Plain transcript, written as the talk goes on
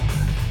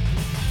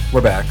We're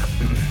back.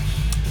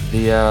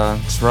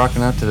 Just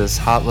rocking out to this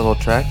hot little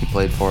track you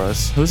played for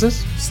us. Who's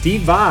this?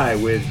 Steve Vai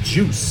with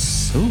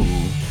Juice. Ooh,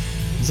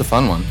 this is a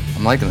fun one.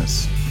 I'm liking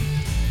this.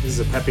 This is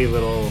a peppy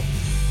little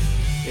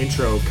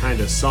intro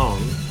kind of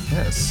song.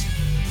 Yes.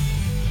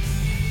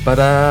 But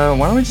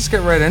why don't we just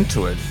get right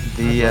into it?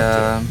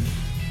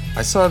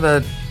 I saw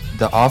that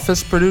the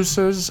Office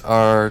producers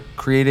are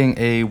creating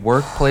a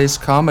workplace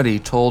comedy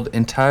told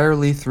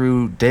entirely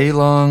through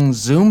day-long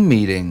Zoom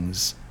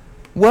meetings.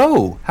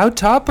 Whoa, how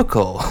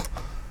topical.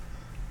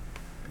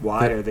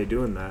 Why are they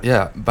doing that?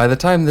 Yeah, by the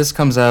time this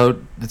comes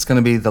out, it's going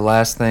to be the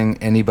last thing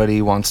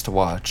anybody wants to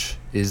watch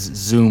is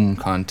Zoom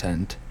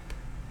content.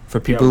 For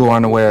people who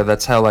aren't aware,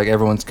 that's how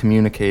everyone's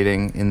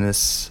communicating in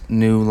this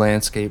new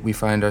landscape we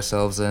find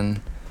ourselves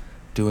in,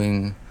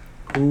 doing...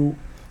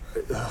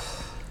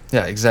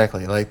 Yeah,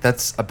 exactly.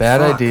 That's a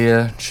bad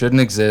idea. Shouldn't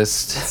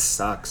exist. That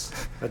sucks.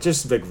 That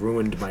just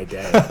ruined my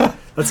day.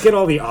 Let's get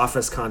all the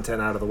Office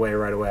content out of the way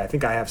right away. I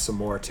think I have some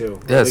more too.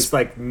 Yes.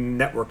 At least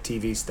network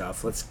TV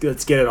stuff. Let's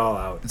get it all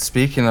out.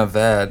 Speaking of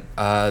that,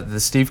 the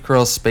Steve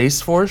Carell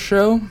Space Force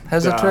show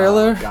has a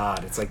trailer. Oh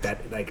God, it's like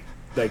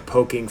that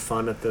poking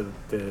fun at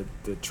the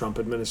Trump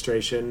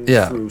administration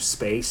through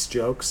space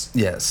jokes.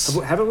 Yes.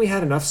 Haven't we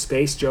had enough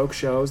space joke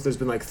shows? There's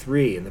been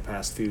 3 in the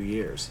past few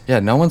years.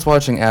 Yeah, no one's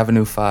watching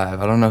Avenue 5.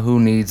 I don't know who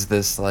needs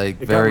this It very...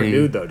 got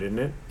renewed though, didn't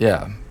it?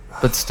 Yeah,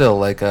 but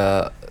still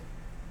a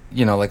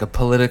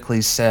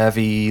politically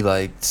savvy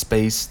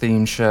space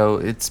themed show.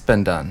 It's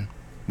been done.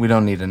 We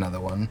don't need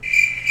another one.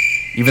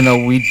 Even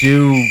though we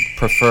do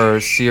prefer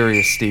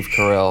serious Steve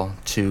Carell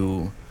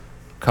to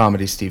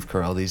comedy Steve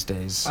Carell these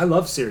days. I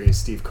love serious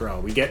Steve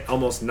Carell. We get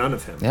almost none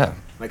of him. Yeah.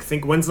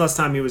 Think when's the last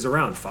time he was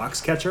around?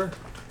 Foxcatcher?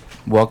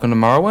 Welcome to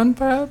Marwen,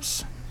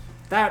 perhaps?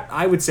 That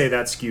I would say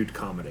that skewed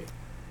comedy.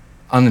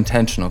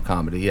 Unintentional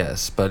comedy,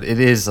 yes, but it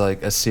is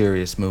a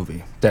serious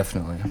movie,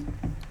 definitely.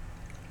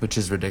 Which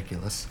is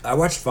ridiculous. I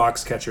watched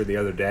Foxcatcher the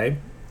other day.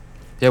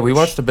 Yeah, we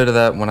watched a bit of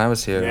that when I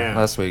was here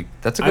last week.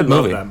 That's a good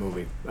movie. I love that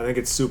movie. I think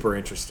it's super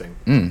interesting.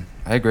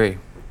 I agree.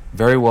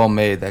 Very well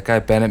made. That guy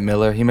Bennett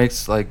Miller, he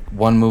makes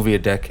one movie a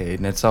decade,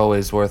 and it's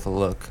always worth a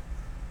look.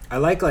 I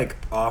like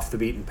off the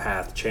beaten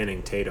path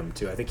Channing Tatum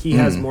too. I think he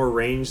has more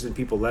range than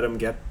people let him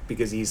get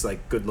because he's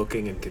good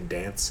looking and can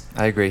dance.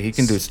 I agree. He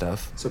can do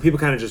stuff. So people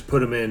kind of just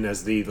put him in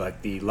as the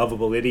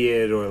lovable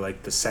idiot or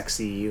the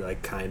sexy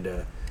kind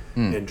of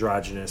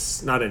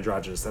androgynous, not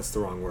androgynous, that's the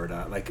wrong word.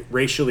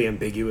 Racially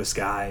ambiguous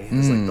guy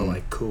who's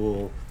the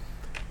cool,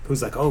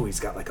 who's he's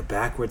got a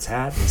backwards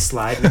hat and he's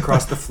sliding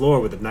across the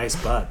floor with a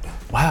nice butt.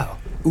 Wow.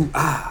 Ooh,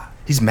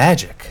 he's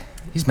magic.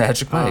 He's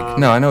Magic Mike.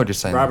 No, I know what you're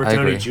saying. Robert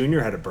Downey Jr.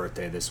 had a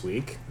birthday this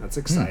week. That's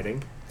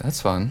exciting. That's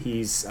fun.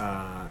 He's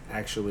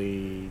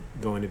actually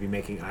going to be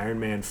making Iron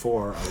Man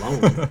 4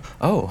 alone.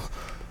 Oh,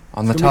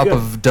 on the top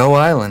of Dough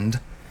Island.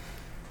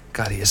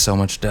 God, he has so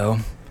much dough.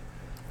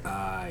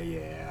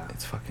 Yeah.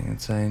 It's fucking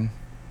insane.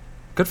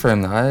 Good for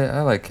him, though. I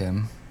like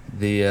him.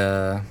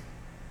 The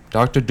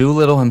Dr.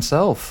 Doolittle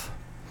himself.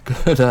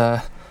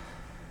 Good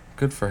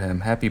for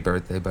him. Happy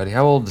birthday, buddy.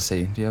 How old is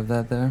he? Do you have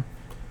that there?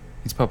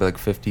 He's probably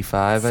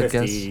 55, I guess.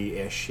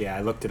 50-ish, yeah. I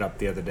looked it up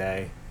the other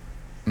day.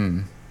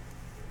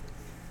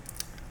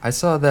 I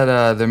saw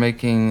that they're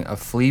making a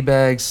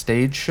Fleabag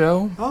stage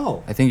show.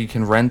 Oh. I think you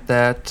can rent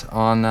that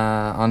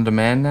on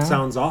demand now.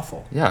 Sounds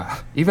awful. Yeah.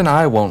 Even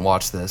I won't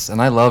watch this,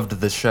 and I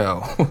loved the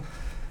show.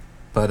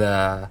 But,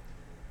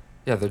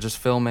 yeah, they're just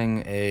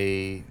filming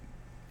a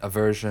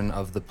version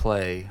of the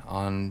play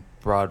on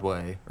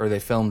Broadway. Or they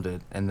filmed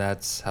it, and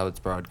that's how it's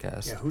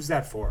broadcast. Yeah, who's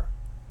that for?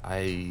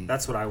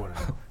 That's what I want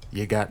to know.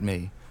 You got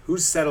me.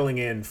 Who's settling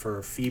in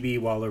for Phoebe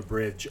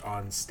Waller-Bridge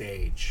on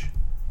stage?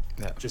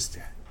 Yeah. Just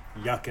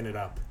yucking it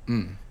up.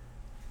 I'm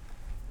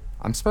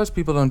surprised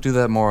people don't do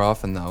that more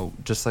often, though.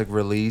 Just,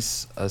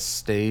 release a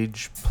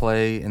stage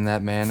play in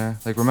that manner.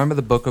 Remember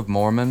the Book of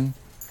Mormon?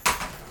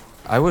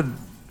 I would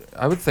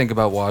think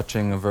about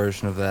watching a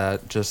version of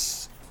that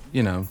just,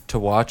 to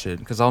watch it.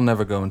 Because I'll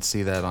never go and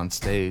see that on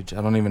stage.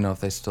 I don't even know if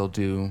they still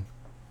do.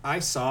 I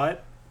saw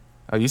it.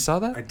 Oh, you saw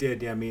that? I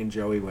did, yeah. Me and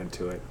Joey went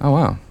to it. Oh,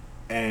 wow.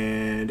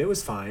 And it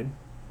was fine.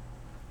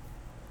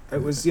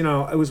 It was, it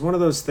was one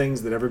of those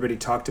things that everybody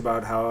talked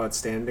about how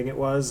outstanding it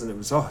was, and it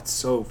was, it's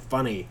so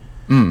funny.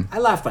 I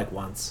laughed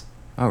once.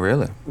 Oh,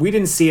 really? We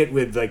didn't see it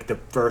with the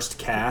first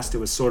cast. It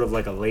was sort of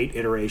a late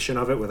iteration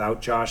of it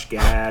without Josh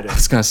Gad. I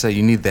was gonna say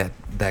you need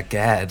that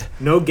Gad.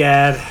 No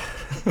Gad,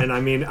 and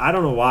I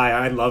don't know why.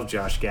 I love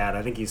Josh Gad.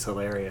 I think he's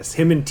hilarious.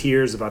 Him in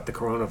tears about the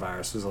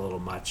coronavirus was a little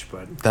much,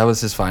 but that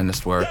was his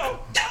finest work.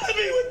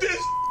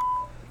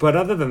 But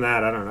other than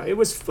that, I don't know. It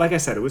was, like I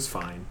said, it was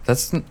fine.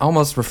 That's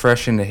almost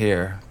refreshing to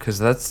hear, because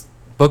that's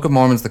Book of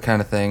Mormon's the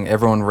kind of thing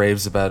everyone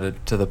raves about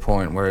it to the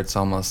point where it's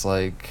almost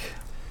You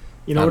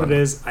know what it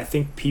is? I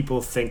think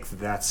people think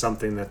that's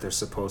something that they're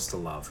supposed to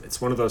love. It's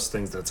one of those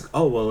things that's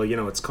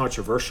it's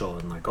controversial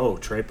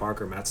and Trey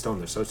Parker, Matt Stone,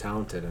 they're so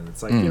talented. And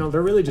it's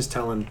they're really just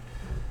telling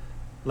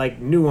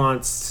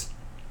nuanced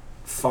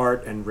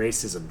fart and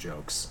racism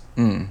jokes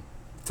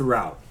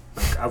throughout.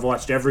 Like, I've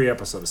watched every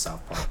episode of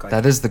South Park. Like,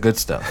 That is the good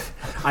stuff.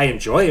 I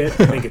enjoy it.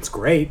 I think it's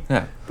great.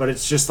 Yeah. But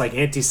it's just like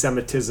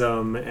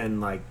anti-Semitism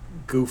and like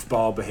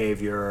goofball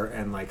behavior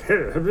and like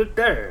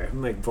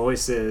and, like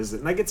voices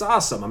and like it's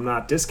awesome. I'm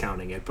not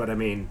discounting it, but I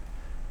mean,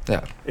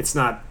 Yeah. it's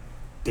not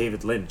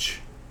David Lynch.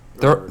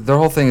 Their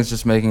whole thing is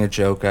just making a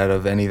joke out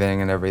of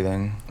anything and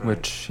everything, Right.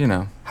 which, you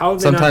know, How have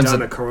they sometimes not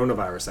done a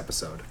coronavirus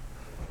episode?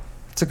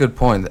 it's a good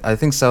point. I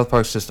think South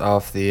Park's just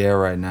off the air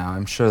right now.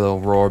 I'm sure they'll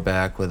roar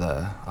back with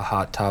a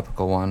hot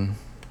topical one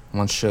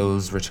once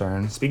shows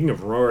return. Speaking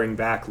of roaring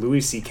back, Louis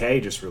C.K.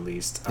 just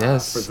released,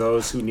 Yes. for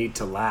those who need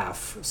to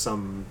laugh,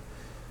 some,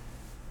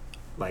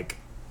 like,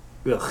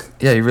 ugh.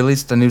 Yeah, he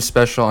released a new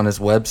special on his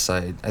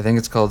website. I think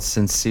it's called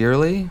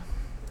Sincerely,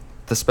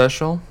 the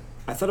special.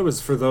 I thought it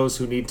was for those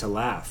who need to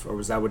laugh, or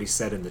was that what he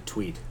said in the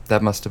tweet?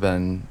 That must have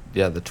been,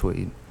 yeah, the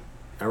tweet.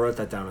 I wrote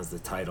that down as the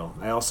title.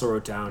 I also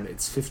wrote down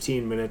it's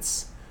 15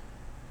 minutes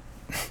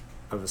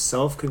of a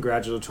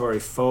self-congratulatory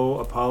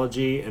faux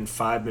apology and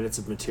 5 minutes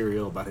of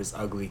material about his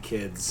ugly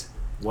kids.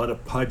 What a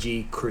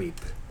pudgy creep.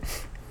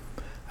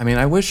 I mean,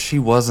 I wish he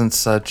wasn't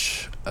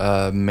such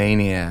a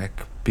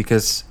maniac,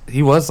 because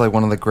he was like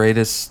one of the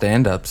greatest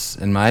stand-ups,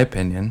 in my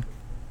opinion.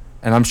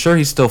 And I'm sure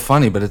he's still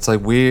funny, but it's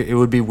like weird. It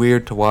would be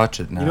weird to watch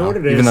it now, You know what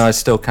it even is? though I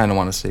still kind of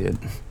want to see it.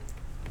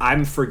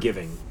 I'm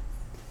forgiving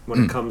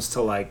when it comes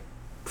to like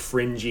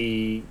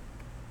fringy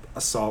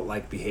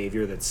assault-like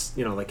behavior that's,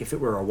 you know, like if it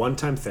were a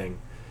one-time thing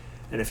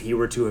and if he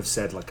were to have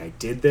said like, I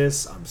did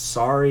this, I'm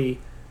sorry,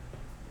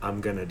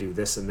 I'm gonna do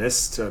this and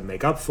this to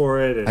make up for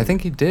it, and I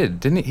think he did,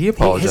 didn't he? He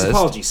apologized. his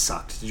apology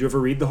sucked. Did you ever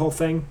read the whole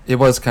thing? It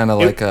was kind of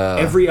like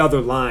every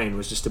other line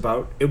was just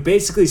about, it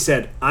basically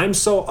said, I'm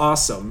so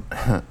awesome,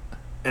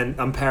 and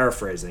I'm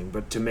paraphrasing,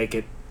 but to make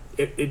it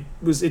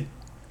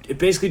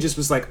basically just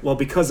was like, well,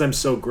 because I'm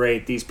so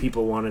great, these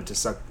people wanted to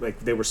suck, like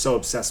they were so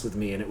obsessed with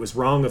me, and it was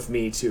wrong of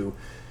me to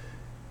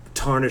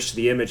tarnish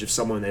the image of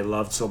someone they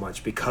loved so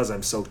much because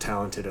I'm so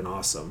talented and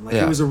awesome. Like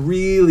Yeah. it was a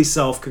really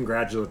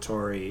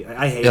self-congratulatory.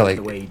 I hated yeah, like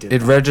the way he did it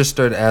that.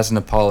 registered as an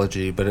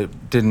apology, but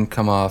it didn't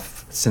come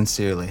off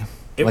sincerely,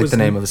 It like was the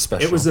name of his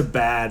special. It was a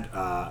bad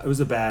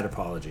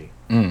apology.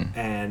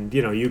 And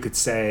you know, you could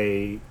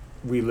say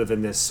we live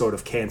in this sort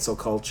of cancel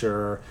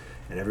culture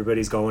and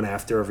everybody's going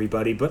after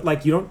everybody, but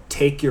like you don't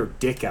take your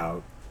dick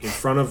out in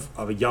front of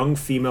a young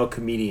female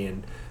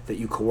comedian that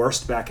you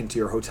coerced back into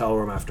your hotel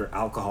room after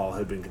alcohol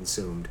had been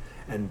consumed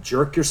and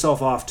jerk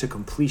yourself off to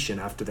completion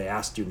after they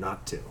asked you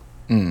not to.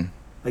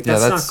 Like Yeah,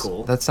 that's not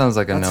cool. That sounds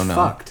like a That's no-no.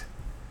 fucked.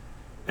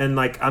 And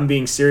like I'm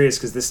being serious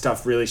because this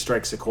stuff really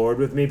strikes a chord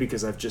with me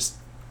because I've just,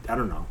 I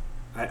don't know.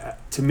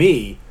 To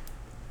me,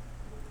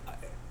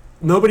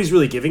 nobody's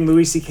really giving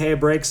Louis C.K. a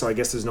break, so I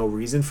guess there's no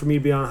reason for me to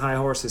be on a high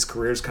horse. His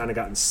career's kind of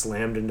gotten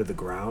slammed into the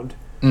ground.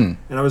 And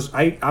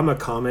I'm a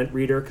comment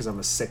reader because I'm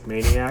a sick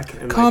maniac.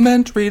 And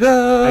Comment reader.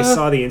 I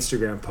saw the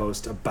Instagram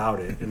post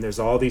about it, and there's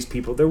all these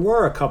people. There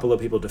were a couple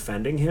of people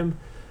defending him,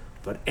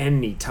 but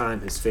any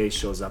time his face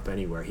shows up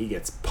anywhere, he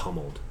gets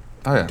pummeled.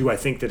 Oh yeah. Do I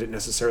think that it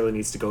necessarily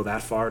needs to go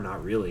that far?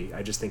 Not really.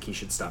 I just think he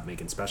should stop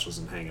making specials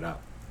and hang it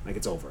up. Like,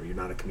 it's over. You're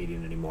not a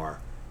comedian anymore.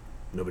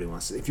 Nobody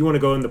wants to. If you want to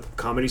go in the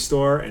comedy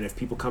store and if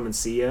people come and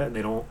see you and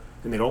they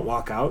don't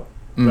walk out,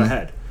 go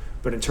ahead.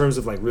 But in terms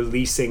of like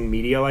releasing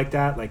media like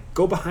that, like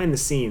go behind the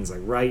scenes,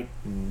 like write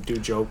and do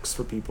jokes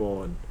for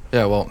people and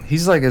Yeah, well,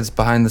 he's like as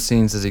behind the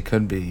scenes as he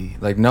could be.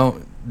 Like, no,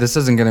 this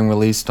isn't getting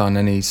released on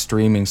any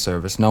streaming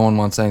service. No one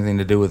wants anything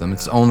to do with him.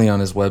 It's only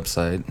on his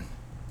website.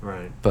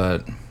 right.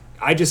 But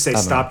I just say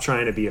don't stop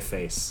trying to be a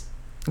face.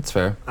 it's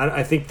fair.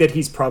 I think that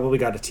he's probably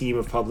got a team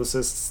of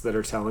publicists that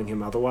are telling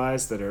him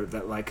otherwise.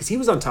 Because he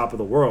was on top of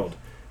the world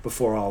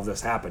before all of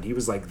this happened. He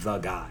was like the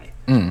guy.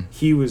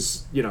 He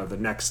was, you know, the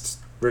next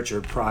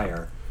Richard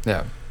Pryor,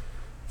 Yeah.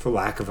 for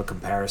lack of a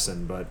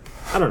comparison. But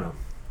I don't know.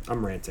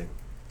 I'm ranting.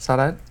 Saw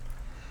that?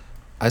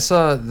 I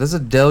saw there's a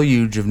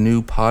deluge of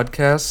new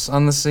podcasts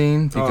on the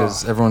scene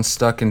because everyone's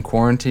stuck in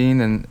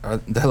quarantine, and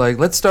they're like,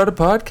 let's start a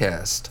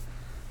podcast.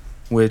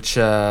 Which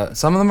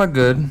some of them are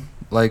good.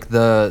 Like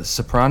the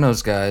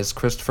Sopranos guys,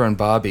 Christopher and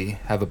Bobby,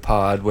 have a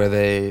pod where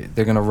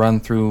they're gonna run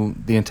through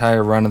the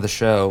entire run of the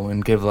show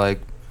and give like,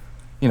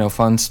 you know,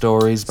 fun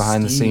stories,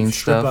 behind the scenes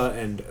stuff. Strippa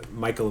and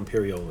Michael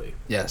Imperioli.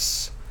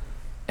 Yes.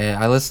 And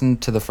I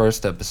listened to the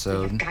first I've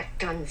episode, got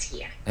guns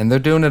here. and they're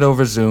doing it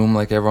over Zoom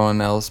like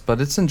everyone else,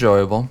 but it's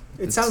enjoyable.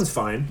 It sounds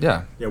fine.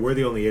 Yeah. Yeah, we're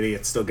the only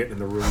idiots still getting in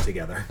the room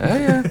together.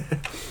 Yeah.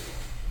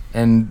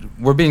 And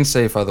we're being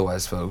safe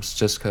otherwise, folks,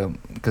 just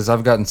because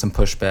I've gotten some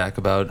pushback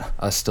about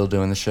us still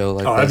doing the show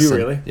like this. Oh, have you and-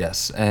 really?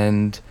 Yes.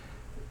 And,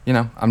 you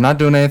know, I'm not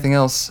doing anything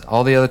else.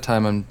 All the other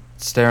time I'm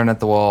staring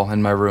at the wall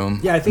in my room.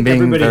 Yeah, I think being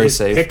everybody very has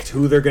safe. picked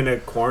who they're going to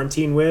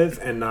quarantine with,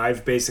 and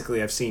I've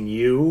seen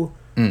you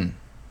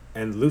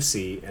and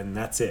Lucy, and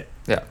that's it.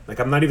 Yeah. Like,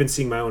 I'm not even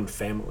seeing my own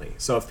family.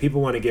 So if people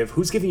want to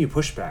who's giving you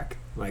pushback?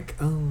 Like,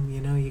 oh, you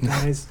know, you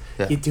guys,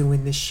 Yeah. you're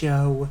doing the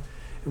show,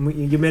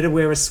 and you better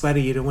wear a sweater,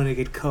 you don't want to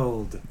get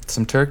cold.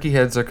 Some turkey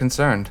heads are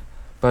concerned,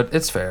 but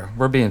it's fair.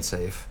 We're being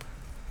safe.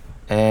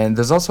 And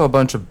there's also a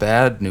bunch of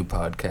bad new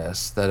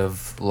podcasts that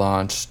have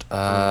launched. No,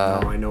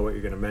 I know what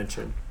you're going to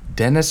mention.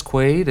 Dennis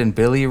Quaid and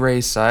Billy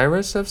Ray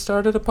Cyrus have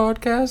started a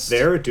podcast.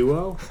 They're a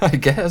duo? I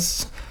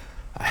guess.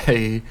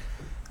 I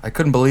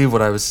couldn't believe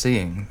what I was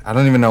seeing. I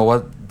don't even know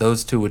what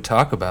those two would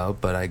talk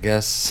about, but I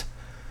guess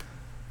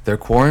they're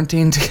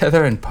quarantined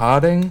together and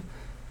potting.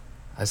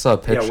 I saw a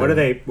picture. Yeah,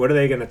 what are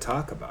they going to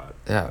talk about?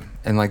 Yeah,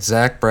 and like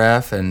Zach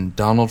Braff and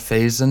Donald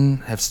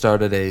Faison have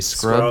started a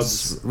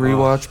Scrubs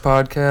rewatch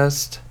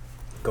podcast.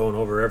 Going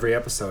over every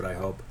episode, I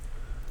hope.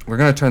 We're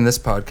going to turn this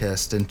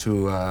podcast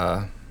into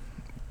a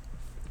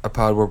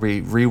pod where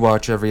we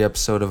rewatch every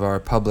episode of our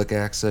public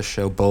access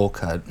show Bowl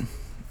Cut.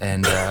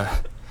 And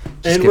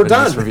and we're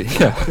done.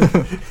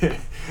 Yeah.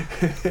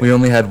 We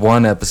only had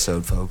one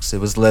episode, folks. It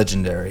was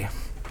legendary.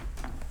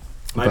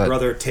 My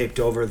brother taped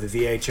over the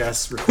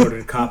VHS,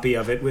 recorded a copy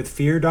of it with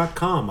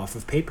Fear.com off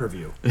of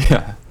pay-per-view.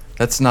 Yeah,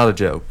 that's not a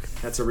joke.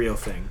 That's a real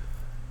thing.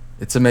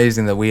 It's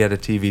amazing that we had a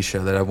TV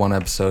show that had one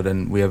episode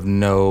and we have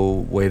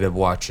no way to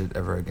watch it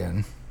ever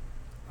again.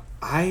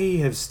 I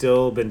have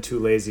still been too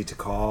lazy to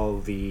call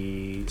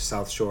the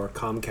South Shore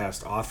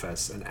Comcast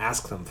office and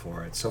ask them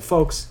for it. So,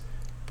 folks,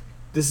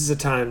 this is a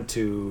time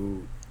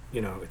to,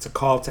 it's a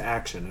call to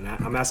action. And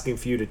I'm asking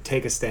for you to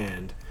take a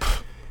stand.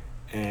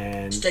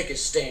 And take a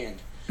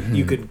stand.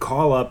 You could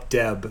call up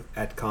Deb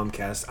at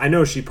Comcast. I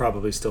know she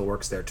probably still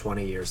works there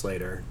 20 years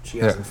later. She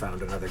hasn't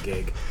found another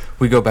gig.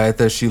 We go back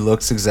there. She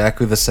looks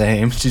exactly the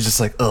same. She's just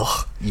like,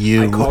 ugh,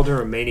 you. I called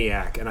her a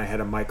maniac, and I had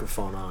a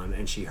microphone on,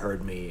 and she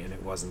heard me, and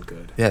it wasn't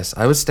good. Yes,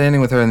 I was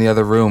standing with her in the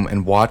other room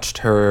and watched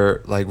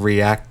her,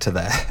 react to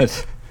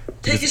that.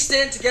 Take a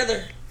stand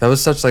together. That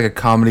was such, a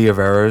comedy of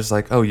errors.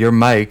 Like, oh, you're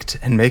mic'd,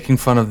 and making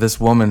fun of this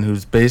woman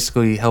who's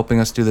basically helping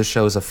us do the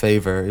show as a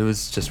favor. It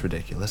was just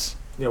ridiculous.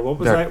 Yeah, what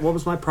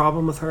was my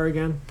problem with her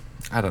again?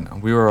 I don't know.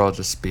 We were all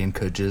just being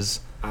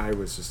kudges. I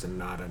was just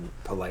not a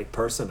polite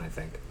person, I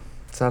think.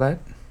 Is that right?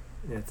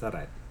 Yeah, it's all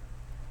right.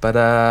 But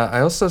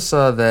I also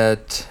saw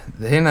that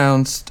they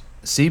announced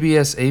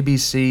CBS,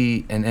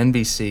 ABC, and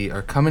NBC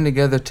are coming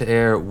together to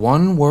air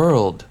One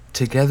World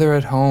Together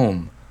at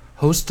Home,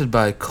 hosted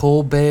by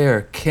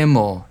Colbert,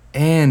 Kimmel,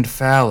 and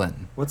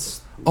Fallon.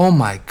 Oh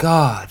my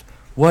God.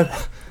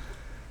 What?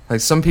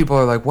 Some people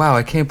are like, wow,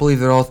 I can't believe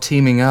they're all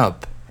teaming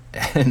up.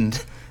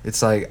 And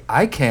it's like,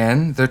 I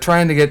can. They're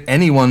trying to get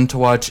anyone to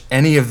watch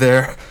any of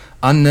their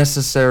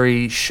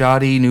unnecessary,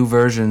 shoddy new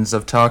versions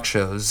of talk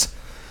shows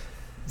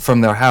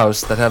from their house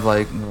that have,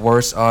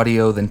 worse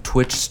audio than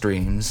Twitch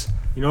streams.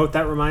 You know what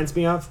that reminds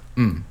me of?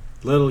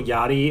 Little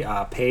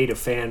Yachty paid a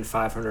fan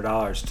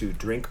 $500 to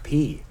drink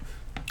pee.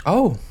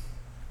 Oh,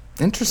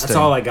 interesting. That's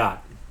all I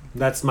got.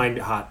 That's my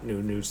hot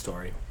new news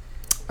story.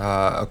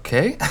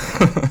 Okay.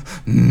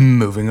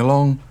 Moving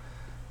along.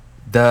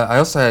 I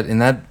also had, in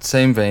that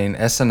same vein,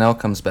 SNL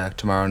comes back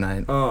tomorrow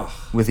night. Ugh.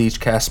 With each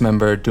cast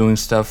member doing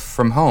stuff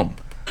from home.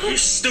 You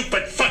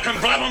stupid fucking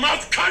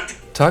blabbermouth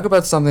cunt! Talk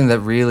about something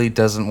that really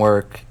doesn't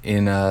work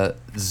in a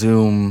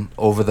Zoom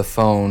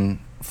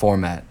over-the-phone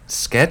format.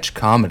 Sketch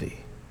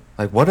comedy.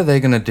 What are they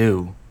going to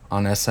do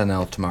on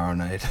SNL tomorrow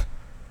night?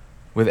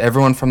 With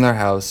everyone from their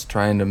house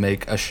trying to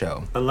make a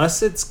show.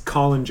 Unless it's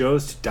Colin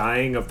Jost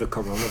dying of the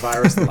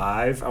coronavirus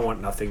live, I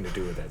want nothing to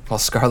do with it. While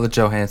Scarlett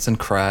Johansson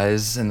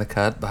cries in the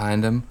cut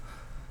behind him.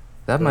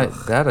 That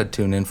I'd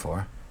tune in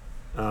for.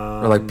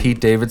 Or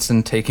Pete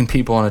Davidson taking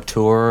people on a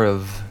tour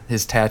of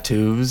his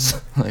tattoos.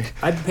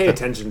 I'd pay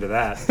attention to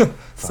that.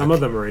 Some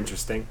of them are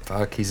interesting.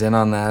 Fuck, he's in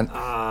on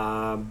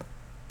that.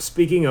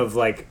 Speaking of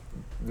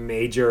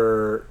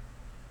major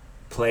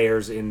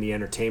players in the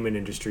entertainment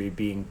industry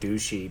being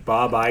douchey,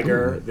 Bob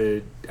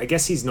Iger, I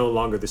guess he's no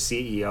longer the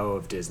CEO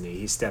of Disney.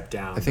 He stepped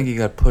down. I think he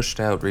got pushed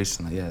out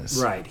recently,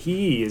 yes. Right.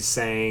 He is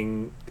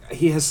saying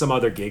he has some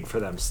other gig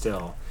for them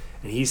still.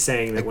 And he's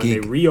saying that when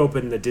they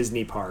reopen the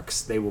Disney parks,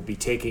 they will be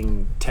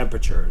taking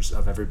temperatures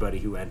of everybody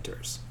who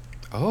enters.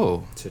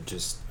 Oh. To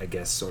just, I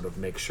guess, sort of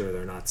make sure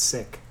they're not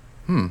sick.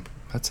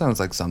 That sounds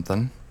like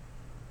something.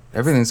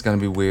 Everything's going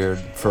to be weird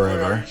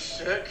forever.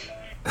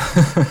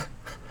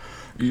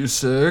 You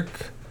sick?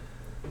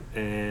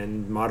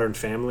 And Modern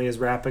Family is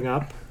wrapping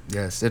up.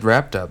 Yes, it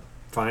wrapped up.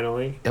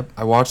 Finally. Yep,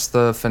 I watched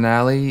the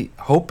finale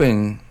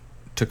hoping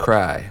to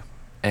cry,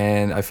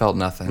 and I felt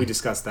nothing. We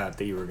discussed that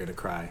you were going to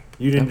cry.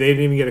 They didn't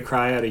even get a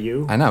cry out of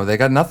you? I know, they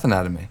got nothing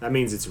out of me. That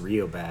means it's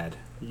real bad.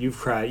 You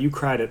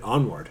cried at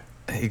Onward.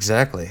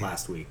 Exactly.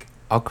 Last week.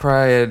 I'll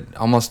cry at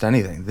almost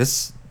anything.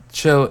 This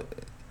show,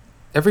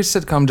 every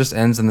sitcom just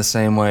ends in the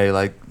same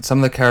way. Some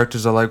of the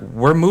characters are like,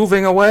 we're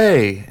moving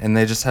away, and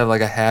they just have a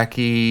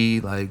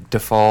hacky,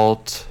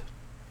 default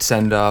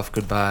send-off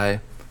goodbye.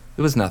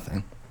 It was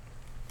nothing.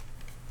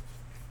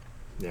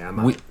 Yeah, I'm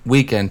out.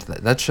 Weekend,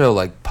 that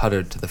show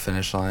puttered to the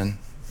finish line.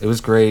 It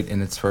was great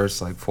in its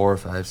first 4 or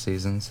 5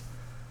 seasons.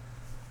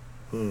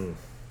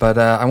 But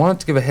I wanted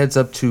to give a heads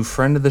up to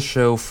friend of the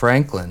show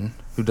Franklin,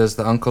 who does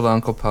the Uncle to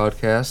Uncle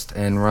podcast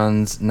and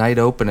runs Night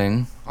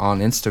Opening on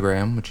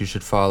Instagram, which you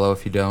should follow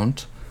if you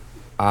don't.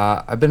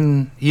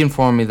 He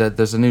informed me that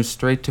there's a new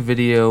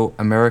straight-to-video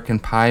American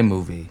Pie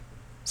movie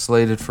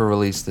slated for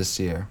release this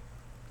year,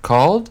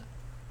 called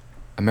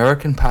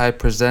American Pie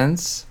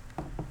Presents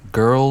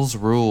Girls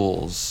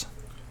Rules.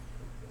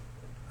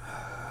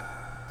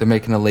 They're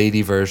making a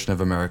lady version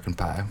of American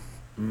Pie.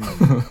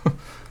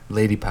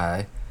 Lady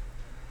Pie.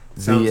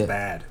 Sounds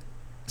bad.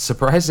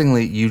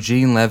 Surprisingly,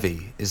 Eugene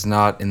Levy is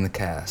not in the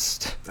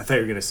cast. I thought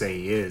you were gonna say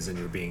he is, and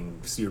you're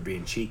being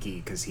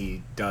cheeky because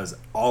he does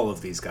all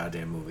of these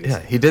goddamn movies. Yeah,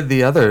 he did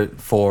the other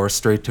 4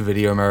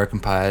 straight-to-video American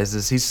Pies.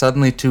 Is he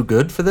suddenly too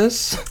good for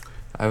this?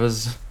 I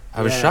was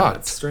shocked.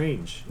 That's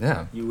strange.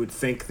 Yeah. You would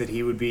think that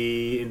he would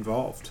be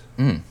involved.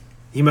 Mm.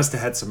 He must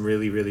have had some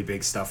really, really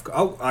big stuff.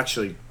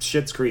 Actually,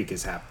 Schitt's Creek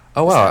is happening.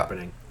 Oh, wow.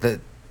 Happening.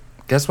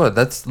 Guess what?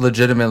 That's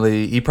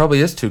legitimately... He probably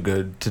is too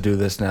good to do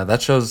this now.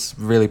 That show's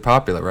really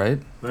popular, right?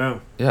 Yeah.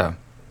 Yeah.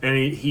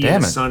 And he Damn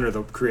and his it. son are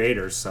the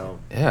creators, so...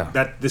 Yeah.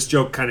 This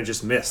joke kind of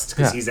just missed,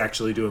 because Yeah. he's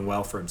actually doing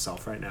well for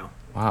himself right now.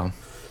 Wow.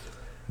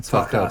 It's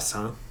Fuck fucked up. us,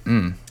 huh?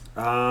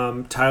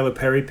 Mm. Tyler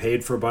Perry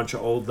paid for a bunch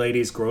of old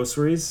ladies'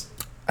 groceries.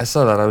 I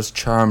saw that. I was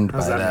charmed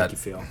How's by that that. make you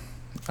feel?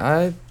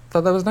 I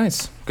thought that was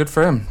nice. Good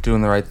for him,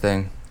 doing the right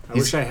thing. I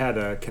wish I had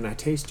a "Can I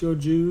taste your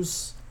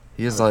juice?"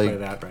 He has, I'll like, play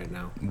that right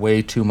now.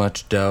 way too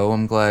much dough.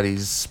 I'm glad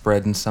he's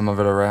spreading some of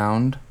it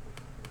around.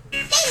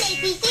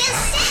 That's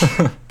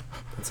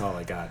all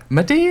I got.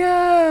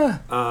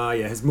 Medea!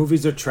 Yeah, his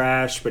movies are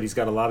trash, but he's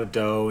got a lot of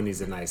dough, and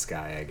he's a nice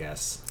guy, I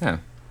guess. Yeah.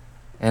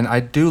 And I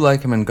do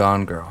like him in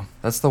Gone Girl.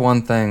 That's the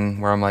one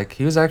thing where I'm like,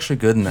 he was actually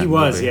good in that movie. He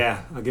was,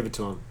 yeah. I'll give it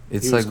to him.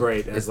 It's he was like-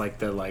 great as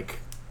the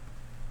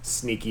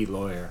sneaky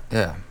lawyer.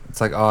 Yeah. It's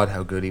like odd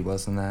how good he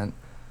was in that.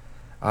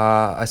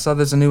 I saw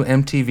there's a new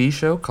MTV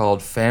show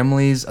called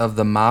Families of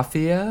the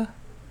Mafia.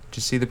 Did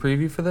you see the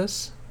preview for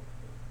this?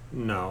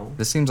 No.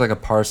 This seems like a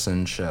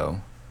Parsons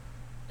show.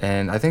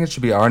 And I think it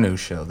should be our new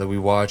show that we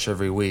watch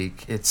every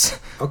week. It's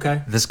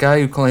Okay. this guy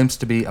who claims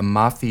to be a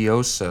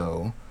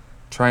mafioso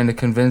trying to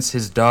convince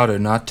his daughter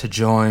not to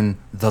join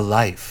the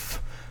life,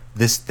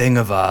 this thing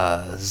of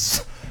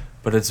ours.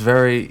 But it's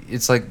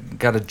like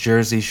got a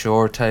Jersey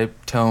Shore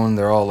type tone.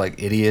 They're all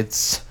like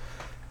idiots.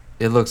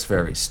 It looks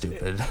very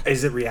stupid.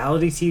 Is it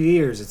reality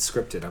TV or is it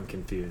scripted? I'm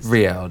confused.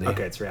 Reality.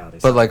 Okay, it's reality.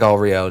 But like all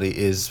reality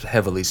is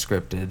heavily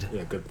scripted,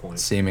 yeah, good point.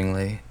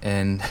 seemingly.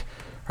 And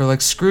her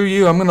like, screw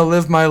you, I'm gonna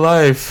live my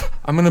life.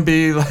 I'm gonna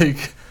be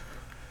like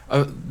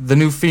the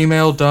new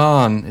female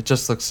Dawn. It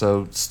just looks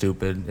so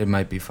stupid. It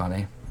might be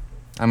funny.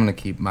 I'm gonna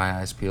keep my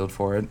eyes peeled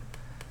for it.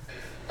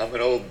 I'm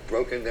an old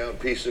broken down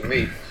piece of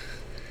meat.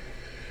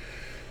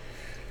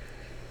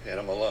 And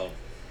I'm alone.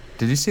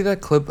 Did you see that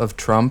clip of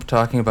Trump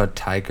talking about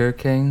Tiger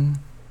King?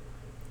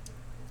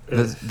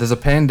 There's a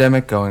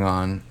pandemic going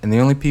on, and the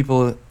only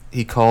people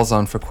he calls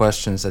on for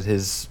questions at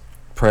his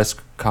press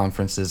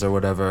conferences or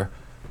whatever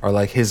are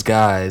like his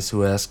guys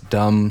who ask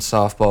dumb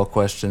softball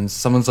questions.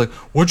 Someone's like,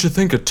 "What'd you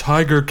think of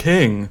Tiger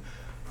King?"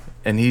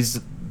 And he's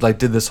like,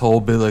 did this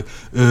whole bit like,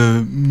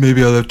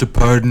 maybe I'll have to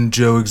pardon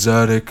Joe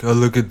Exotic. I'll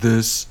look at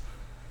this.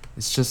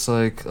 It's just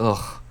like,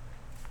 ugh.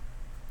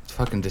 It's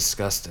fucking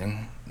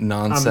disgusting.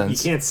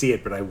 Nonsense. You can't see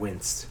it, but I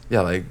winced. Yeah,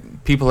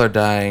 like, people are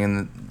dying,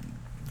 and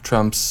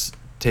Trump's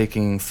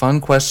taking fun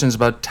questions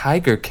about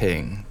Tiger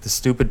King, the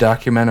stupid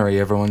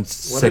documentary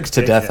everyone's What a sick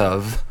to death dickhead.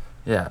 of.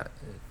 Yeah.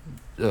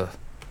 Ugh.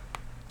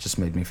 Just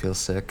made me feel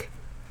sick.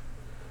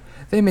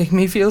 They make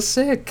me feel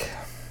sick.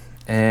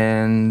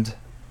 And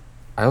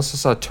I also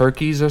saw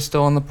turkeys are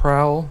still on the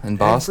prowl in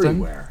Boston.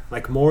 Everywhere.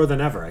 Like, more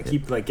than ever. I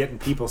keep, getting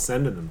people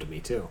sending them to me,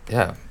 too.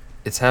 Yeah.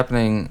 It's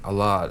happening a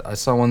lot. I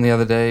saw one the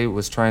other day,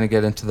 was trying to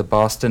get into the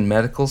Boston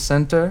Medical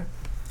Center.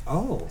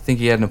 Oh. I think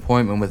he had an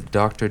appointment with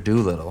Dr.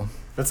 Doolittle.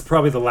 That's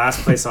probably the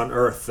last place on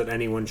earth that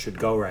anyone should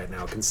go right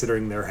now,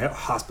 considering their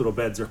hospital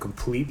beds are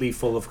completely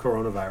full of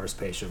coronavirus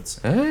patients.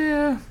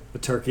 Yeah. The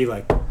turkey,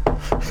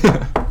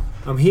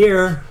 I'm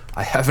here.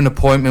 I have an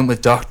appointment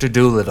with Dr.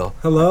 Doolittle.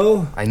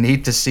 Hello? I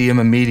need to see him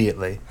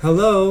immediately.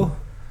 Hello?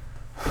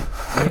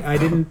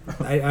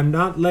 I'm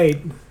not late.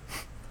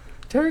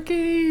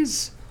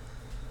 Turkeys!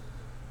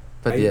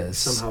 But I yes.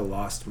 somehow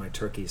lost my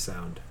turkey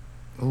sound.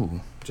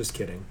 Ooh, Just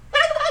kidding.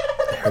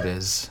 there it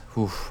is.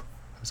 Oof.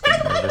 I was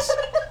getting nervous.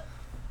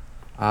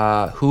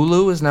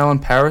 Hulu is now on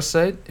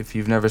Parasite. If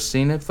you've never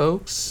seen it,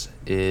 folks,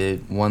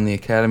 it won the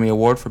Academy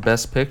Award for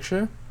Best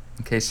Picture,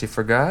 in case you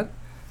forgot.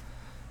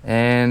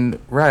 And,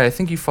 right, I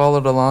think you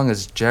followed along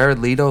as Jared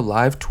Leto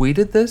live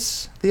tweeted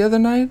this the other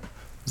night.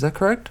 Is that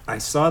correct? I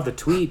saw the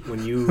tweet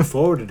when you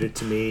forwarded it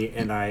to me,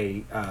 and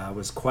I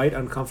was quite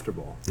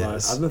uncomfortable.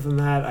 Yes. But other than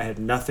that, I had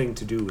nothing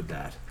to do with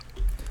that.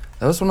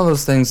 That was one of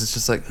those things, it's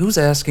just like, who's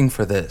asking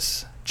for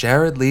this?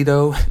 Jared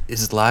Leto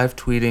is live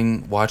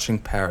tweeting watching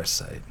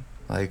Parasite.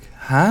 Like,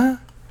 huh?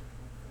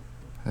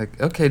 Like,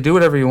 okay, do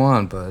whatever you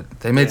want, but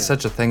they made Yeah.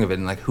 such a thing of it,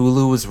 and like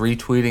Hulu was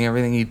retweeting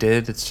everything he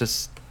did. It's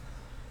just,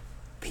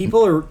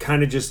 People are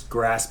kind of just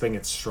grasping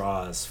at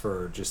straws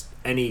for just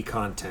any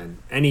content,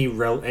 any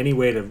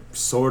way to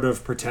sort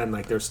of pretend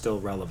like they're still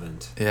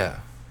relevant. yeah.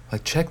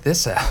 Like, check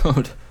this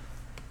out.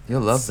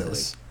 You'll love Silly.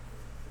 this.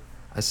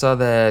 I saw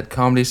that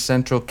Comedy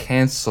Central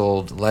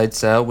canceled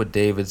Lights Out with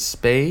David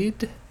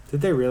Spade.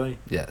 Did they really?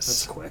 Yes.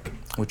 That's quick.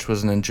 Which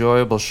was an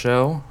enjoyable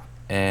show,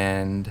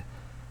 and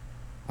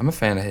I'm a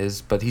fan of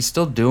his, but he's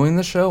still doing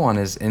the show on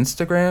his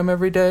Instagram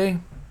every day.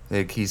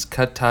 Like, he's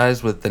cut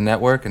ties with the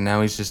network, and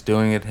now he's just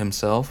doing it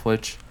himself,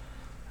 which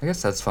I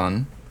guess that's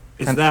fun.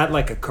 Is that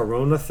like a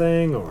Corona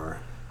thing, or?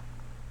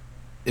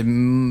 It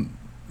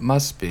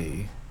must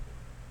be.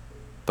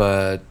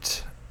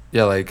 But,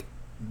 yeah, like,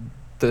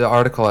 the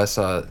article I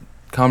saw,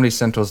 Comedy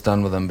Central's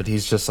done with him, but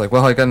he's just like,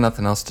 well, I got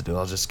nothing else to do.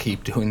 I'll just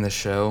keep doing this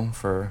show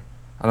for,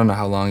 I don't know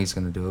how long he's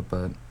going to do it,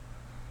 but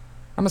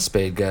I'm a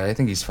Spade guy. I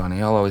think he's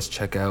funny. I'll always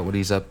check out what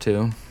he's up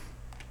to.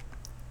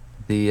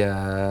 Do you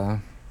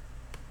have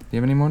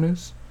any more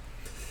news?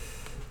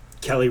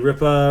 Kelly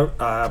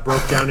Ripa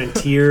broke down in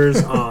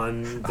tears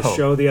on the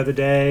show the other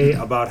day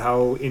about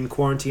how in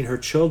quarantine her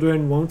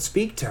children won't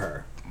speak to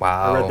her.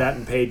 Wow. I read that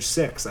in page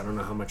 6. I don't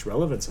know how much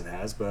relevance it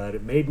has, but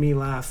it made me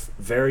laugh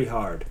very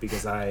hard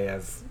because I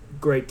have a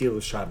great deal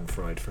of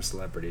schadenfreude for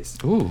celebrities.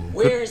 Ooh.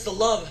 Where is the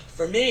love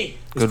for me?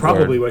 It's Good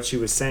probably word. what she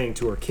was saying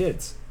to her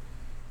kids.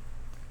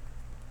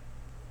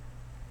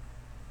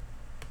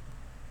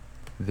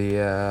 The,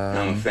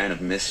 I'm a fan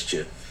of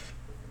mischief.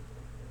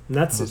 And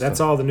that's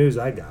all the news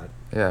I got.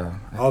 yeah.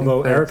 I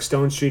Although think Eric that's-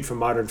 Stone Street from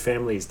Modern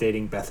Family is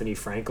dating Bethany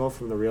Frankel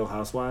from The Real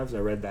Housewives. I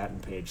read that in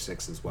page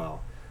 6 as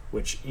well.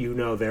 Which, you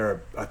know,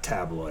 they're a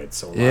tabloid,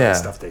 so a lot of Yeah. the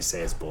stuff they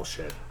say is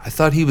bullshit. I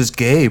thought he was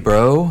gay,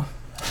 bro.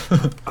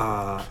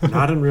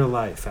 Not in real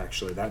life,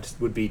 actually. That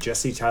would be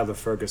Jesse Tyler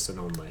Ferguson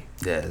only.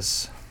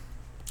 Yes.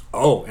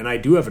 Oh, and I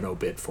do have an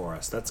obit for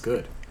us. That's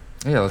good.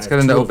 Yeah, let's I get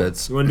have into two of them.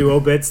 obits. You want to do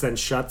obits, then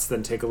shuts,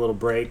 then take a little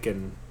break,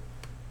 and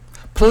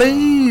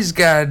Please,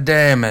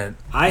 goddammit. it.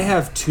 I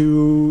have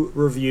 2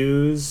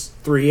 reviews,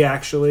 3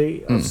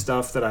 actually, of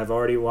stuff that I've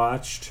already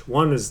watched.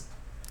 One is,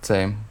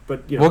 Same.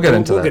 but you know, We'll get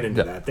into we'll that. get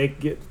into Yeah.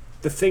 that.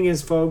 The thing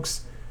is,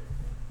 folks,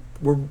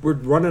 we're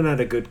running out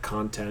of good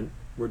content.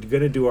 We're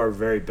gonna do our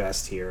very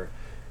best here,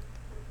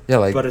 Yeah,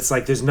 like, but it's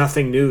like there's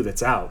nothing new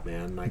that's out,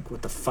 man. Like,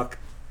 what the fuck?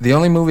 the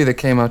only movie that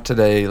came out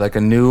today, like a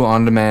new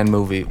on-demand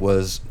movie,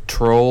 was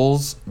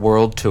Trolls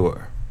World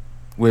Tour,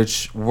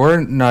 which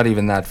we're not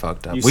even that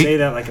fucked up. You say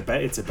that like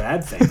it's a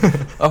bad thing.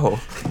 Oh.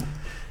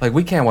 Like,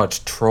 we can't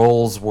watch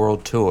Trolls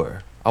World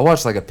Tour. I'll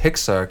watch, like, a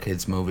Pixar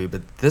kids movie,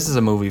 but this is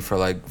a movie for,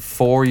 like,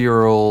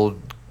 4-year-old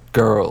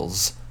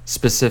girls,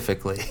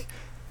 specifically.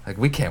 Like,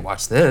 we can't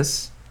watch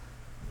this.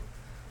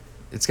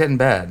 It's getting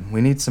bad. We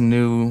need some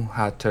new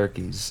hot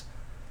turkeys.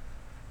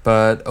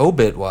 But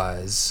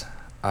obit-wise,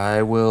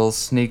 I will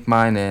sneak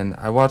mine in.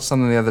 I watched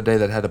something the other day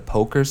that had a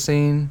poker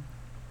scene,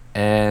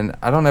 and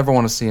I don't ever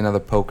want to see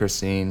another poker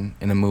scene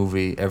in a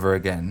movie ever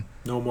again.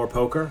 No more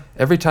poker.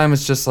 Every time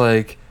it's just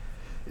like,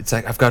 it's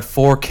like, I've got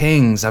 4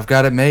 kings, I've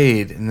got it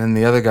made. And then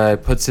the other guy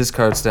puts his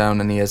cards down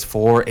and he has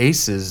 4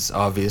 aces,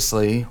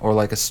 obviously, or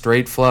like a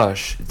straight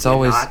flush. It's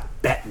always Not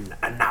betting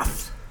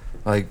enough.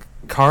 like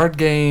card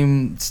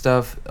game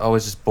stuff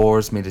always just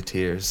bores me to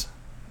tears.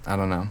 I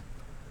don't know.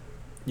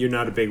 You're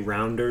not a big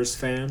Rounders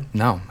fan?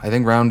 No, I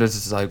think Rounders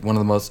is like one of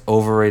the most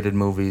overrated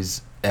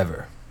movies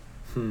ever.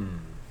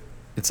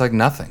 It's like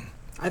nothing.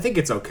 I think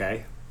it's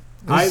okay.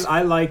 This-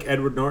 I like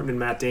Edward Norton and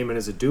Matt Damon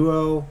as a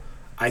duo.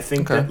 I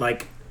think Okay. that,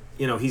 like,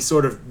 you know, he's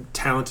sort of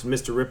talented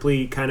Mr.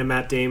 Ripley kind of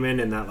Matt Damon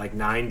in that, like,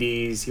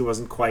 90s. He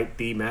wasn't quite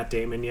the Matt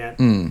Damon yet.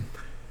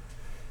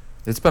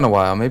 It's been a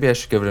while. Maybe I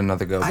should give it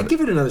another go. I'd but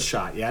give it another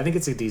shot. Yeah, I think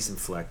it's a decent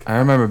flick. I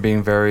remember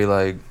being very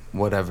like,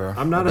 whatever.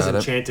 I'm not as about it.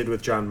 enchanted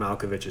with John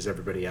Malkovich as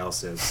everybody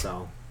else is,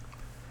 so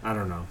I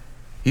don't know.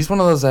 He's one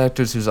of those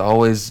actors who's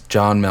always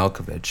John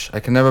Malkovich. I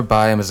can never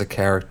buy him as a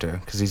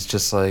character because he's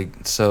just like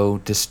so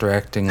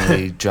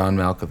distractingly John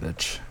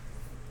Malkovich.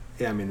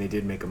 Yeah, I mean, they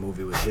did make a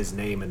movie with his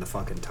name in the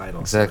fucking title.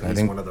 Exactly, So I he's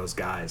think- one of those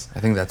guys.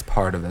 I think that's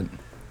part of it.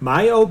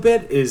 My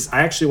obit is I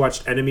actually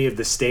watched Enemy of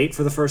the State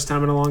for the first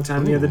time in a long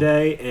time the other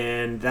day,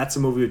 and that's a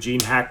movie with Gene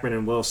Hackman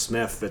and Will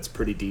Smith that's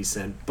pretty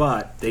decent.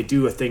 But they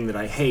do a thing that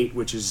I hate,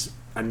 which is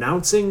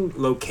announcing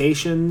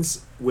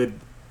locations with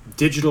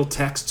digital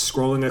text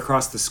scrolling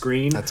across the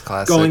screen. That's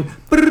classic. Going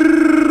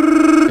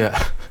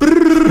Yeah.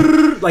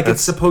 like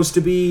it's supposed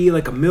to be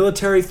like a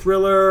military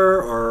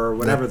thriller or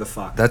whatever the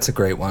fuck. That's a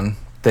great one.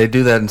 They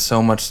do that in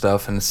so much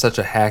stuff, and it's such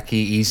a hacky,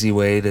 easy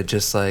way to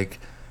just like,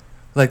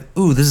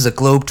 ooh, this is a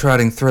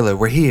globe-trotting thriller.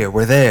 We're here,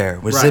 we're there,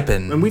 we're Right.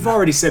 zipping. And we've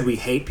already said we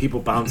hate people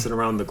bouncing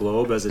around the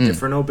globe as a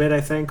different obit, I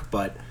think.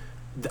 But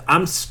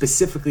I'm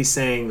specifically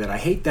saying that I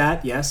hate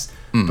that, yes.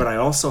 But I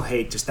also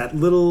hate just that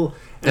little...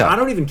 And Yeah. I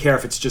don't even care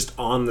if it's just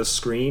on the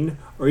screen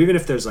or even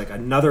if there's like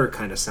another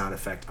kind of sound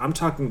effect. I'm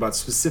talking about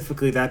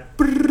specifically that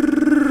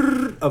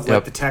of like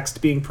Yep. the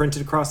text being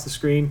printed across the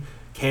screen.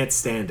 Can't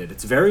stand it.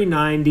 It's very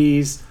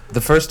 90s.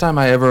 The first time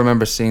I ever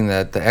remember seeing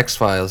that, the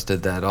X-Files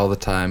did that all the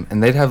time,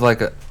 and they'd have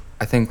like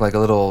I think like a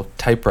little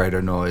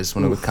typewriter noise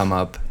when it would come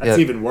up. That's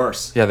yeah, even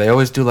worse. Yeah, they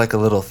always do like a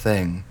little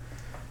thing.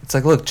 It's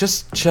like, look,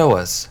 just show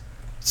us.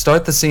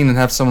 Start the scene and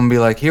have someone be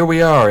like, here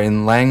we are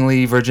in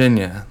Langley,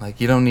 Virginia. Like,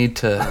 you don't need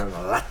to...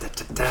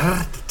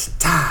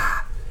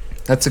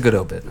 That's a good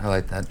obit. I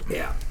like that.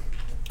 Yeah.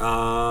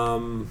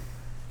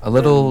 A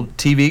little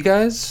TV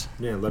guys?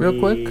 Yeah, let Real me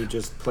quick?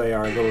 just play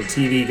our little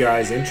TV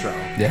guys intro.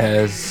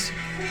 Yes.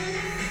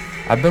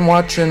 I've been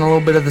watching a little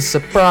bit of The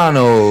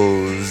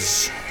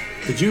Sopranos.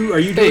 Are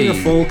you doing a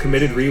Hey. full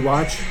committed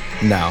rewatch?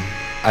 No.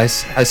 I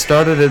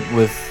started it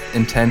with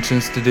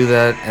intentions to do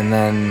that, and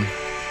then,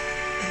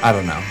 I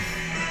don't know.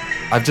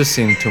 I've just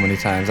seen it too many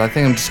times. I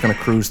think I'm just going to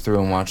cruise through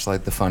and watch,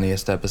 like, the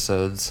funniest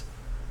episodes.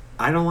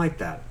 I don't like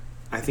that.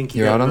 I think you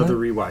You're got out on another that?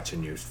 rewatch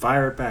in you.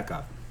 Fire it back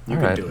up. You All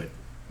can right. do it.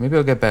 Maybe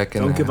I'll get back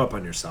in Don't there. give up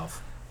on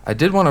yourself. I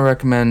did want to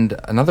recommend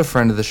another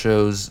friend of the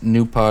show's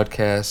new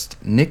podcast,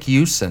 Nick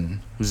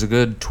Usen, who's a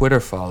good Twitter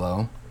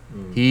follow.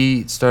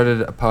 He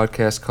started a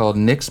podcast called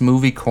Nick's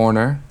Movie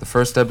Corner. The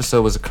first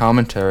episode was a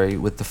commentary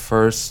with the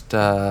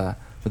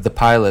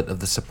pilot of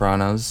The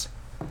Sopranos.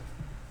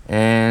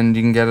 And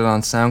you can get it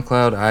on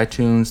SoundCloud,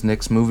 iTunes,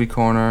 Nick's Movie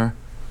Corner.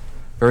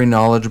 Very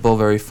knowledgeable,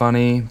 very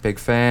funny, big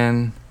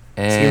fan.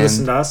 Does he listen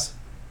And to us?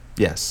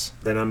 yes.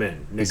 Then I'm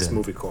in. Nick's in.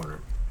 Movie Corner.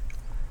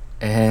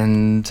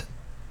 And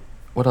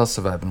what else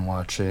have I been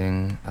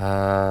watching?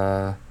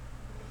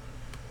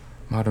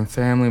 Modern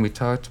Family, we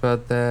talked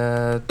about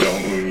that.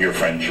 Don't ruin your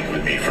friendship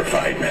with me for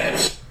 5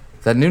 minutes.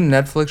 That new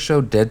Netflix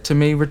show, Dead to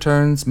Me,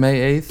 returns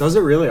May 8th. Does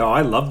it really? Oh,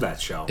 I love that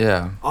show.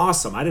 Yeah.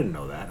 Awesome. I didn't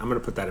know that. I'm going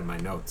to put that in my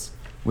notes.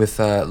 With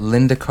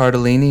Linda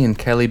Cardellini and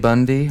Kelly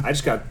Bundy. I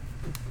just got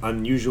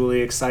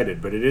unusually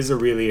excited, but it is a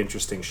really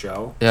interesting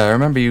show. Yeah, I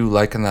remember you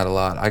liking that a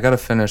lot. I gotta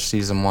finish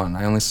season 1.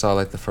 I only saw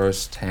like the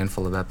first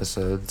handful of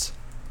episodes.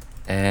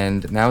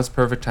 And now it's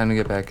perfect time to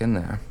get back in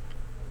there.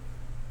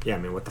 Yeah, I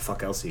mean, what the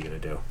fuck else are you going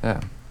to do? Yeah.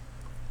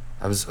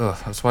 I was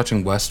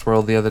watching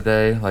Westworld the other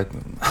day. Like,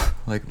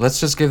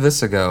 let's just give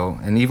this a go.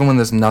 And even when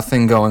there's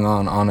nothing going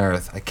on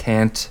Earth, I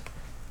can't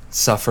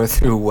suffer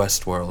through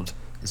Westworld.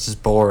 It's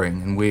just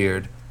boring and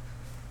weird.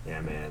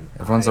 Yeah, man.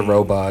 Everyone's a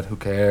robot. Who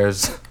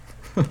cares?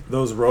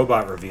 Those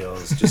robot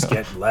reveals just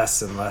get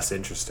less and less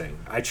interesting.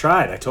 I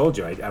tried. I told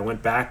you. I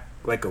went back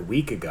like a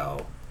week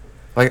ago.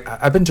 Like,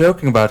 I've been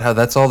joking about how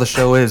that's all the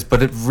show is,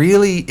 but it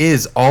really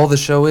is all the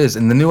show is.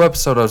 In the new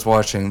episode I was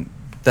watching,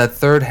 that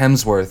third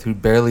Hemsworth, who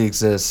barely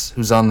exists,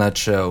 who's on that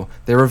show,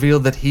 they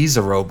revealed that he's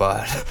a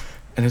robot.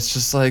 And it's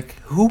just like,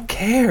 who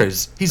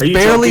cares? He's Are you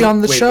barely joking?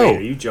 on the Wait, show. Wait,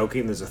 are you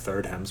joking? There's a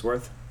third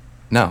Hemsworth?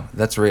 No,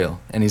 that's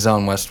real. And he's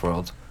on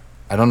Westworld.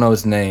 I don't know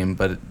his name,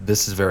 but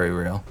this is very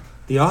real.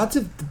 The odds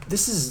of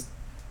this is,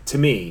 to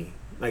me,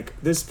 like,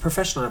 there's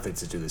professional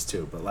athletes that do this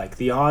too, but like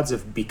the odds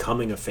of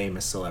becoming a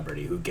famous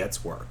celebrity who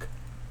gets work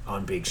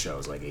on big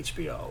shows like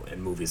HBO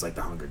and movies like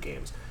The Hunger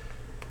Games.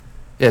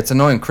 Yeah, it's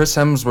annoying. Chris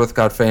Hemsworth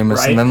got famous,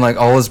 Right? and then like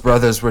all his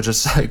brothers were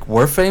just like,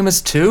 "We're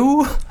famous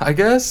too, I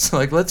guess.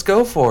 Like, let's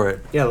go for it."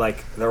 Yeah,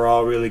 like they're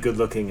all really good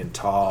looking and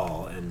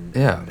tall, and,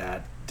 Yeah. and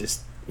that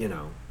just, I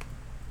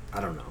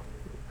don't know.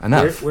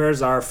 Enough.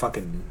 Where's our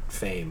fucking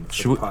fame for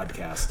Should the we-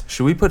 podcast?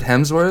 Should we put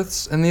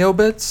Hemsworths in the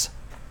obits?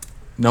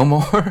 No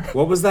more.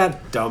 What was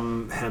that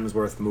dumb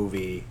Hemsworth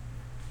movie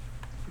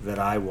that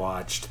I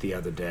watched the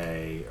other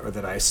day, or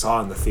that I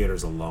saw in the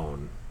theaters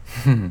alone?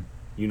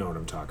 You know what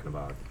I'm talking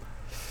about.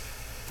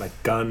 Like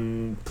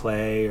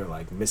Gunplay, or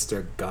like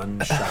Mr.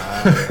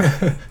 Gunshot.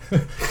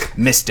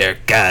 Mr.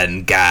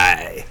 Gun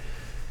Guy.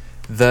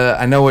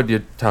 I know what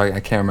you're talking. I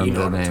can't remember You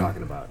know the what I'm name,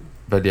 talking about.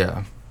 but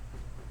yeah.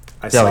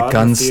 I Yeah, saw like it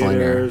in the Gunslinger or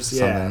theaters.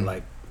 Yeah, something.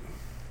 like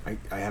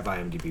I have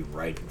IMDb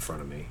right in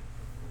front of me.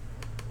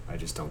 I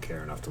just don't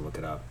care enough to look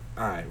it up.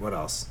 All right, what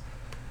else?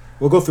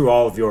 We'll go through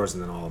all of yours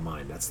and then all of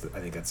mine. I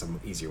think that's an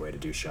easier way to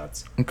do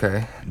shots.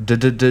 Okay.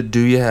 Do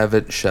you have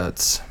it?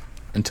 Shuts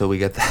until we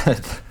get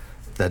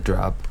that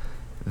drop.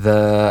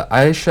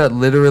 I shut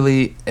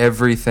literally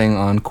everything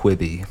on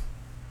Quibi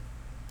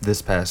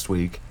this past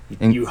week.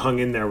 You hung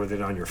in there with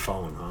it on your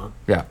phone, huh?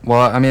 Yeah.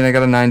 Well, I mean, I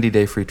got a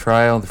 90-day free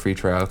trial. The free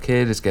trial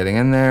kid is getting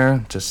in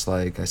there, just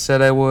like I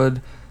said I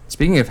would.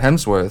 Speaking of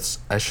Hemsworths,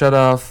 I shut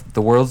off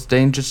the world's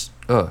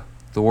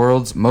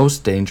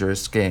most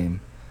dangerous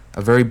game,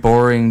 a very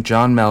boring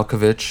John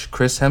Malkovich,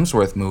 Chris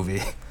Hemsworth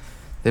movie.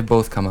 They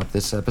both come up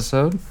this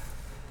episode,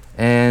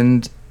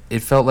 and it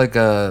felt like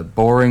a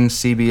boring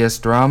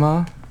CBS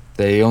drama.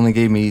 They only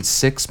gave me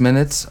 6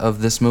 minutes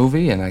of this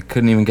movie, and I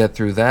couldn't even get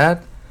through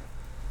that.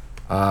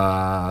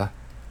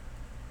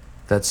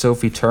 That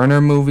Sophie Turner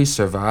movie,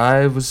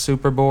 Survive, was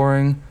super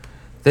boring.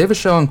 They have a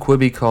show on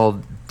Quibi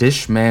called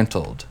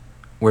Dishmantled,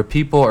 where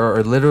people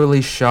are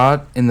literally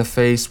shot in the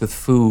face with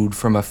food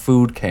from a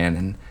food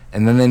cannon,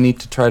 and then they need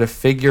to try to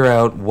figure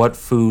out what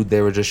food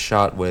they were just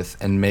shot with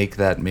and make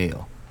that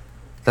meal.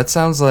 That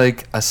sounds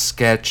like a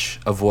sketch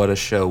of what a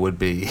show would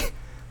be,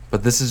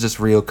 but this is just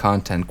real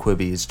content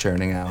Quibi is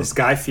churning out. Is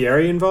Guy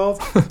Fieri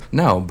involved?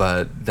 No,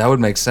 but that would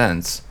make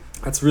sense.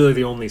 That's really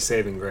the only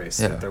saving grace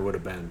Yeah. that there would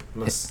have been.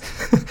 Unless,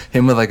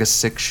 Him with like a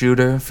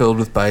 6-shooter filled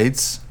with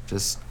bites,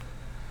 just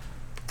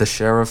the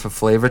sheriff of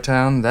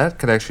Flavortown. That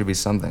could actually be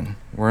something.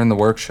 We're in the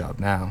workshop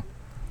now.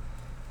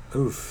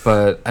 oof.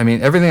 But I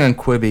mean, everything on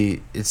Quibi,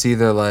 it's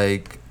either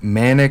like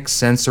manic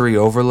sensory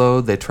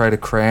overload. They try to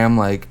cram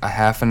like a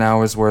half an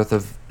hour's worth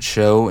of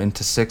show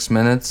into 6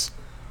 minutes,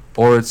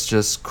 or it's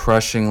just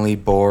crushingly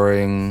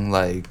boring,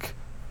 like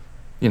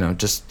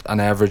just an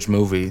average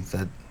movie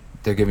that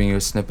they're giving you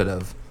a snippet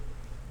of.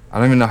 I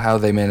don't even know how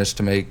they managed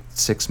to make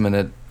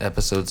 6-minute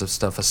episodes of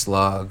stuff a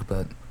slog,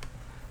 but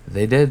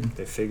they did.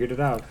 They figured it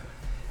out.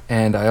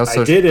 And I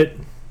also I did it.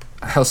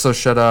 I also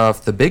shut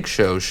off The Big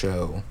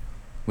Show,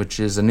 which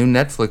is a new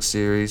Netflix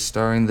series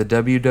starring the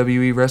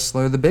WWE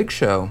wrestler The Big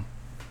Show.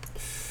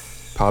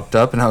 Popped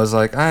up and I was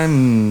like,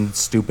 I'm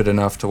stupid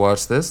enough to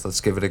watch this. Let's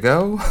give it a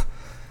go.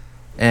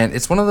 And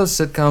it's one of those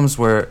sitcoms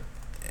where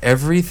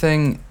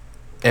everything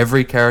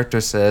every character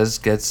says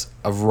gets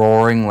a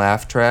roaring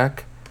laugh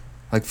track.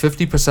 Like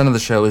 50% of the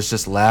show is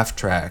just laugh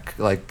track,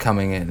 like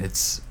coming in.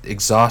 It's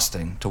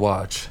exhausting to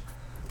watch.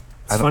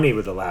 It's funny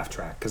with the laugh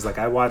track because, like,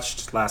 I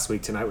watched Last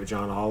Week Tonight with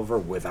John Oliver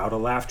without a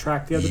laugh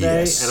track the other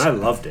day, and I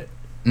loved it.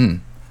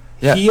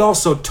 Yeah. He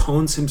also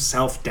tones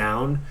himself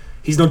down.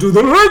 He's not doing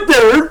the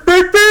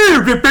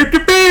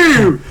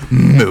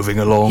Moving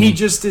along. He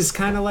just is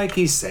kind of like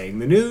he's saying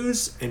the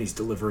news and he's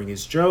delivering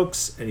his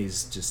jokes and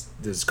he's just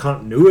there's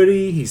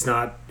continuity. His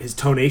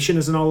tonation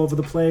isn't all over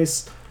the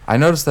place. I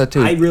noticed that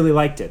too. I really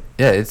liked it.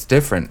 Yeah, it's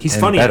different. He's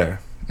and funnier.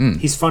 better.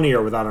 He's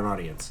funnier without an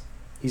audience.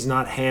 He's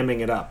not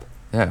hamming it up.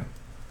 Yeah.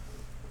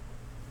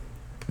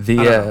 I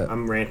don't know.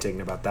 I'm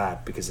ranting about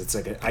that because it's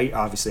like I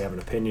obviously have an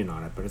opinion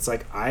on it, but it's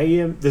like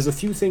there's a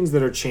few things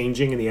that are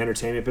changing in the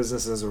entertainment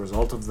business as a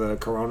result of the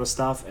corona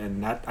stuff,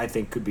 and that I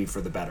think could be for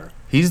the better.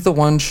 He's the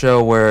one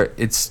show where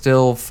it's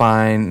still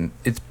fine.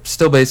 It's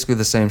still basically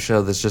the same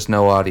show. There's just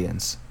no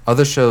audience.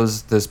 Other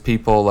shows, there's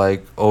people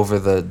like over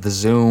the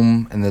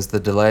Zoom and there's the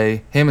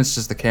delay. Him, it's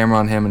just the camera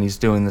on him and he's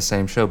doing the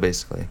same show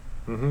basically.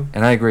 Mm-hmm.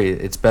 And I agree,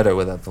 it's better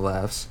without the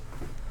laughs.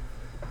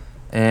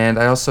 And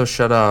I also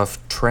shut off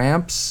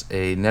Tramps,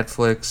 a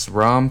Netflix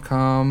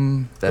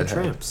rom-com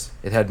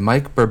it had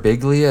Mike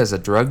Birbiglia as a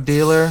drug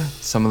dealer.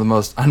 Some of the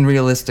most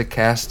unrealistic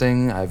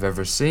casting I've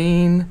ever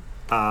seen.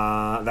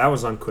 That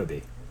was on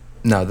Quibi.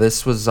 No,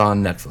 this was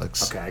on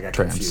Netflix. Okay, I got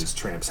Tramps. confused.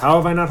 Tramps. How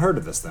have I not heard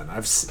of this then?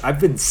 I've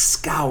been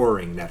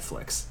scouring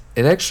Netflix.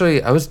 It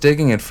actually, I was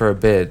digging it for a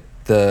bit.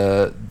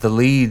 The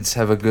leads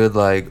have a good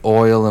like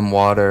oil and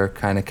water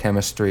kind of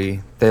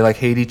chemistry. They like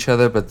hate each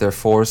other, but they're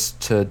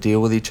forced to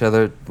deal with each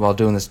other while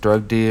doing this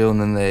drug deal, and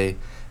then they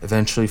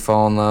eventually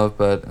fall in love.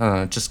 But I don't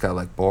know, it just got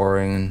like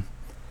boring and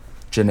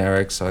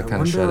generic, so I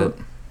kind of shut it.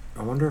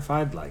 I wonder if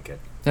I'd like it.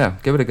 Yeah,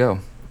 give it a go.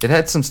 It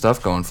had some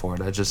stuff going for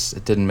it.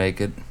 It didn't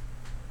make it.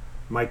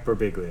 Mike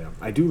Birbiglia.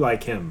 I do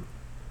like him.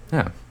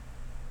 Yeah.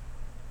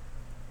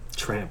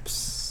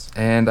 Tramps.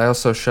 And I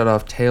also shut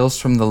off Tales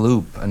from the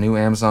Loop, a new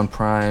Amazon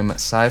Prime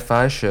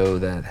sci-fi show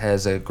that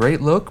has a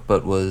great look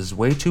but was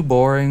way too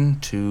boring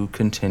to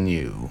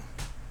continue.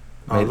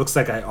 Oh, it looks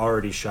like I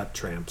already shut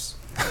Tramps.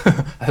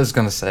 I was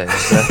going to say.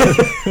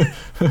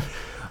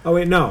 Oh,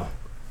 wait, no.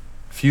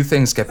 Few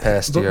things get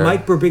past But your...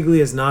 Mike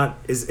Birbiglia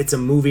it's a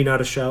movie,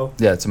 not a show.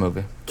 Yeah, it's a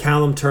movie.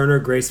 Callum Turner,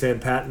 Grace Van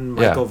Patten,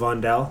 Michael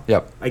Vondel.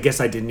 Yep. I guess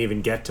I didn't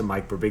even get to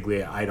Mike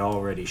Birbiglia. I'd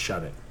already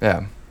shut it.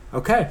 Yeah.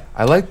 Okay.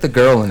 I like the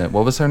girl in it.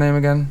 What was her name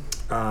again?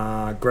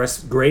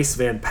 Grace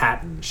Van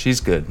Patten.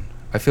 She's good.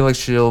 I feel like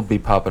she'll be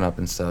popping up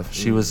and stuff.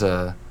 She was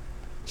a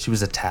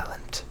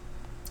talent.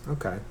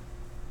 Okay.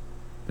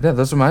 But yeah,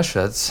 those are my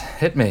shuts.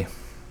 Hit me.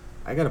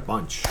 I got a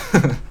bunch.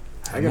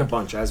 I got a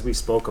bunch. As we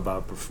spoke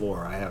about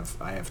before, I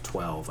have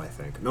 12, I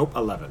think. Nope,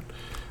 11.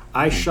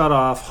 I shut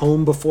off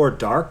Home Before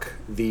Dark,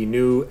 the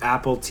new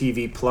Apple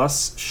TV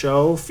Plus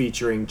show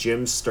featuring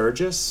Jim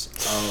Sturgis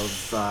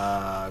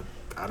of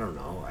I don't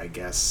know, I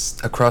guess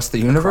Across the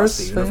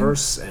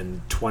Universe?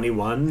 And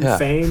 21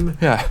 fame.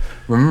 Yeah.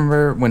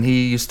 Remember when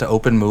he used to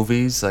open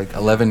movies like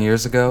 11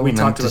 years ago We and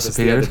talked then about this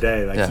the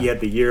disappeared? other day. He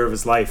had the year of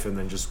his life and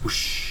then just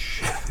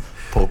whoosh.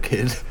 Poor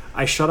kid.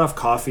 I shut off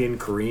Coffee and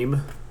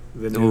Kareem,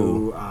 the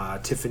new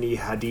Tiffany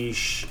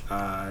Haddish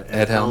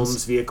Ed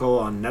Helms vehicle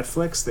on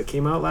Netflix that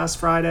came out last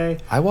Friday.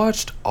 I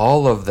watched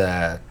all of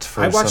that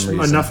for some reason. I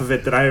watched enough of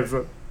it that I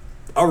have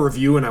a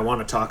review and I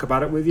want to talk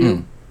about it with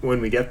you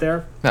when we get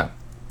there. Yeah.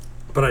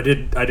 But I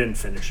didn't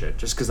finish it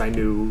just because I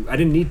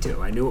didn't need to.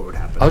 I knew what would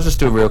happen. I'll just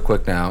do it real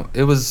quick now.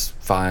 It was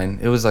fine.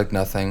 It was like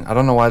nothing. I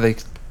don't know why they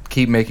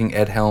keep making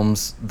Ed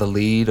Helms the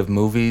lead of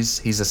movies.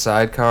 He's a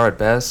sidecar at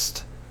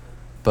best.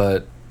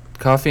 But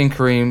Coffee and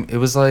Kareem, it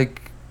was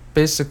like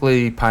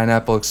basically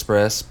Pineapple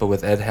Express, but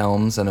with Ed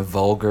Helms and a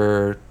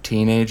vulgar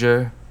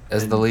teenager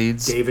as the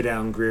leads. David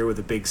Allen Greer with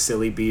a big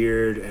silly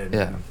beard,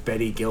 and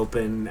Betty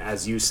Gilpin,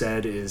 as you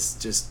said, is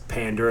just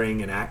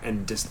pandering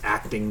and just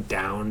acting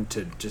down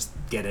to just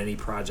get any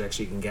project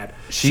she can get.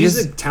 She's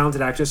a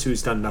talented actress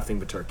who's done nothing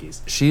but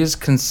turkeys. She is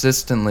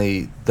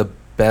consistently the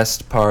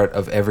best part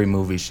of every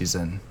movie she's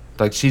in.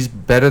 Like, she's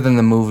better than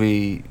the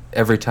movie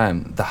every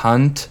time. The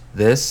Hunt,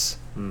 this,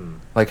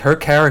 like, her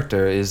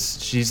character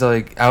she's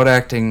like out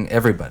acting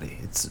everybody.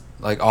 It's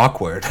like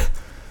awkward.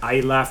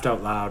 I laughed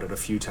out loud at a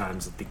few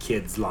times at the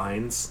kids'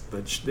 lines.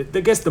 But I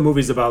guess the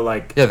movie's about,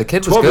 like, the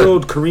kid was good.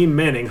 12-year-old Kareem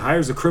Manning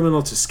hires a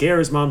criminal to scare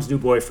his mom's new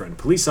boyfriend,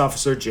 police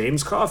officer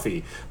James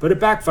Coffey. But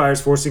it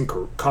backfires, forcing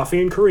Coffey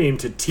and Kareem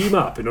to team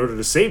up in order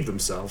to save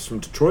themselves from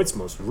Detroit's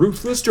most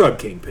ruthless drug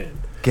kingpin.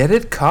 Get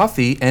it?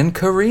 Coffee and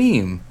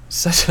Kareem.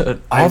 Such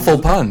an awful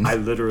pun. I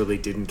literally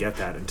didn't get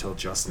that until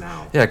just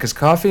now. Yeah, because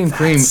coffee and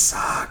cream.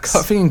 Sucks.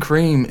 Coffee and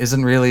cream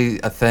isn't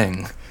really a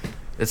thing.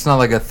 It's not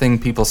like a thing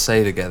people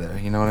say together.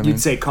 You know what I mean? You'd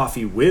say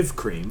coffee with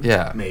cream.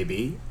 Yeah.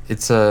 Maybe.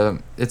 It's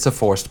a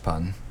forced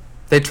pun.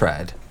 They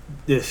tried.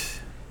 Ugh.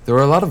 There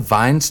were a lot of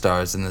Vine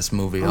stars in this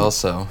movie,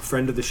 also.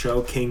 Friend of the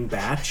show, King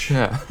Batch.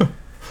 Yeah.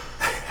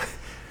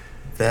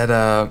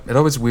 That it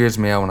always weirds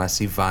me out when I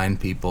see Vine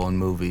people in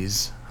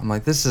movies. I'm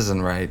like, this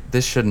isn't right.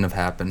 This shouldn't have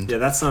happened. Yeah,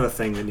 that's not a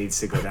thing that needs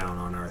to go down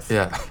on Earth.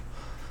 Yeah.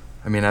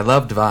 I mean, I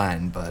loved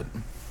Vine, but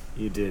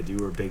You did. You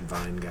were a big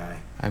Vine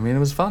guy. I mean, it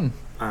was fun.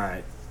 All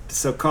right.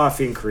 So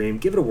coffee and cream,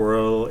 give it a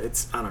whirl.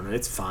 I don't know,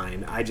 it's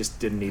fine. I just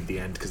didn't need the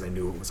end because I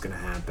knew it was going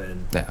to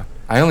happen. Yeah.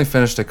 I only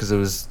finished it because it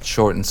was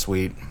short and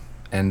sweet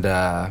and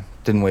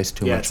didn't waste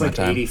too Yeah, much it's of like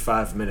my time.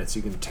 85 minutes.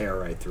 You can tear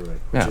right through it,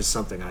 which Yeah. is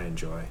something I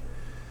enjoy.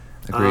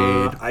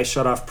 Agreed. I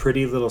shut off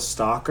Pretty Little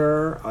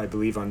Stalker, I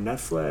believe, on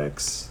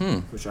Netflix, Hmm.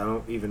 which I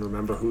don't even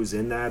remember who's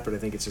in that, but I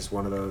think it's just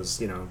one of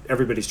those,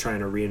 everybody's trying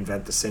to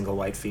reinvent the single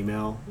white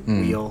female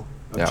wheel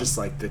of Yeah. just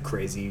like the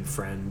crazy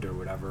friend or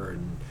whatever.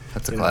 And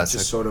That's a classic.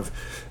 just sort of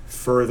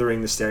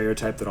furthering the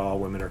stereotype that all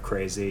women are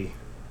crazy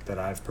that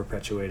I've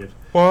perpetuated.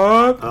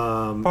 What?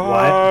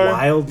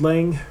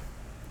 Wildling.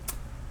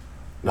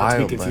 Not to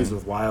be Wildling. confused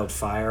with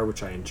Wildfire,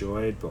 which I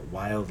enjoyed, but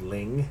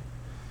Wildling.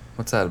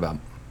 What's that about?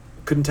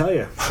 Couldn't tell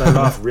you. Shut it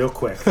off real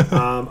quick.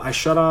 I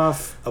shut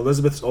off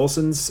Elizabeth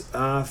Olsen's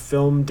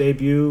film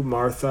debut,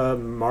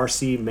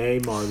 Marcy May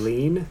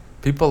Marlene.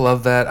 People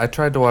love that. I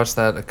tried to watch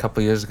that a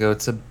couple years ago.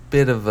 It's a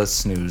bit of a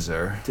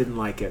snoozer. Didn't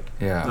like it.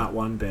 Yeah. Not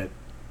one bit.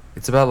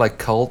 It's about like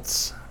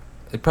cults.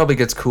 It probably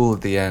gets cool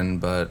at the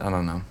end, but I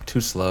don't know.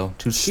 Too slow.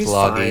 Too She's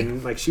sloggy.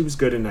 fine. Like, she was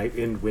good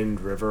in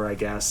Wind River, I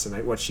guess.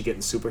 And what's she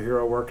getting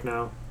superhero work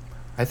now?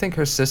 I think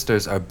her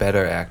sisters are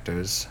better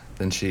actors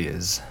than she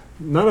is.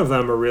 None of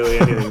them are really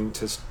anything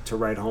to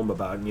write home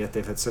about, and yet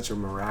they've had such a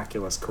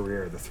miraculous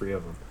career, the three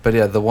of them. But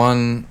yeah, the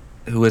one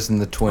who is in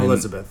the twin,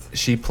 Elizabeth.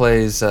 she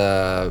plays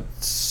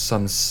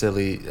some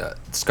silly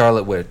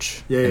Scarlet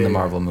Witch Yeah, in yeah, the yeah.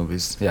 Marvel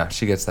movies. Yeah,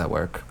 she gets that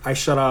work. I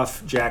shut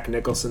off Jack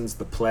Nicholson's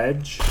The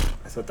Pledge.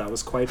 I thought that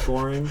was quite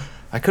boring.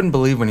 I couldn't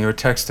believe when you were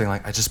texting,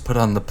 like, I just put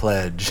on The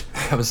Pledge.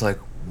 I was like,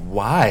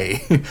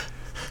 why?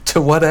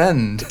 To what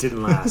end? It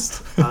didn't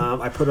last.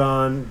 I put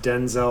on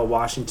Denzel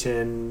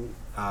Washington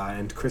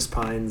and Chris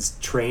Pine's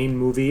train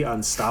movie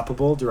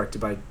Unstoppable, directed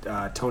by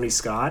Tony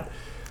Scott.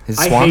 His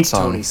I swan hate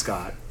song. Tony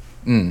Scott,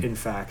 in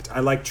fact.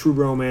 I like True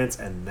Romance,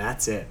 and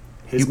that's it.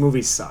 His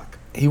movies suck.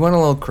 He went a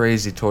little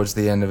crazy towards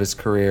the end of his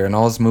career, and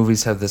all his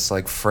movies have this,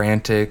 like,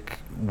 frantic,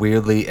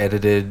 weirdly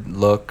edited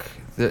look.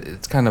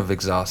 It's kind of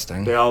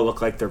exhausting. They all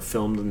look like they're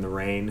filmed in the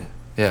rain.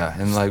 Yeah,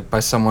 and, like,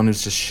 by someone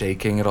who's just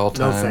shaking at all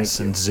No, thank times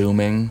you. and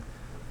zooming.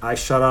 I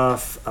shut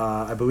off,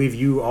 I believe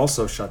you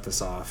also shut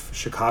this off,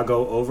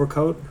 Chicago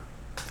Overcoat.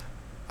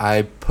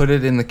 I put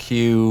it in the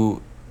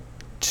queue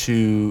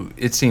to...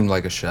 It seemed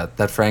like a shut.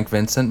 That Frank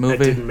Vincent movie? It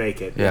didn't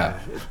make it. Yeah.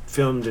 It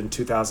filmed in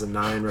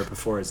 2009, right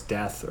before his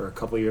death, or a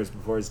couple years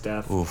before his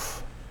death.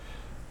 Oof.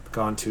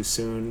 Gone too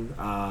soon.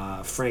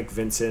 Frank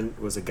Vincent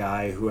was a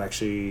guy who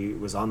actually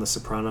was on The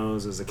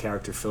Sopranos as a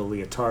character Phil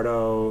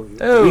Leotardo.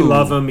 Oh. We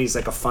love him. He's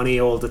like a funny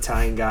old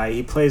Italian guy.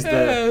 He plays the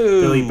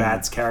Oh. Billy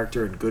Bats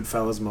character in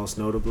Goodfellas, most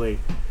notably.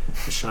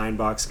 The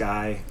Shinebox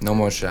guy. No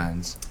more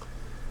shines.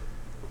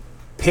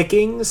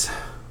 Pickings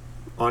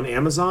on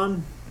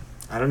Amazon.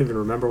 I don't even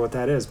remember what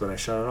that is, but I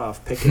shut it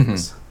off.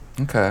 Pickings.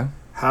 Okay.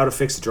 How to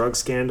Fix a Drug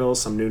Scandal,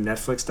 some new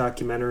Netflix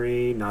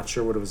documentary. Not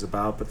sure what it was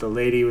about, but the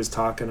lady was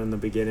talking in the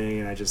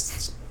beginning,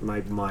 and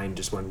my mind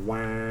just went wah,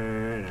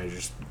 and I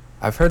just...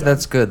 I've heard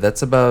that's good.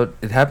 That's about...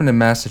 It happened in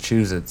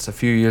Massachusetts a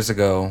few years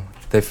ago.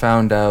 They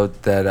found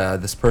out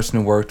that this person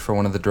who worked for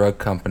one of the drug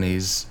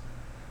companies,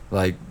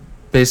 like,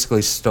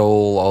 basically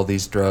stole all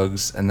these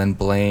drugs and then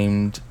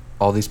blamed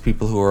all these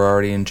people who were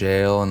already in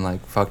jail and,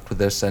 like, fucked with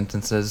their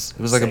sentences.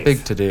 It was, like, a Safe.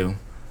 big to-do.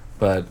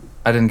 But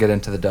I didn't get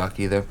into the doc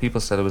either. People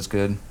said it was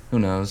good. Who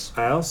knows?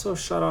 I also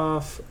shut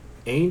off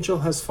Angel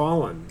Has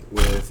Fallen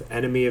with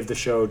enemy of the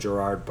show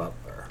Gerard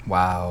Butler.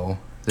 Wow.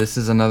 This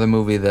is another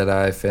movie that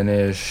I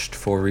finished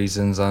for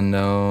reasons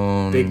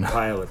unknown. Big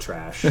pile of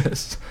trash.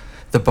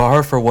 The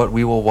bar for what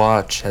we will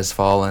watch has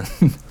fallen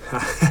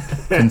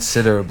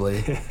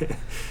considerably.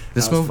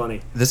 That was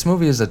funny. This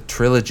movie is a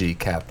trilogy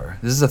capper.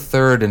 This is a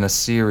third in a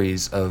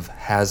series of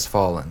has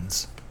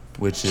fallens,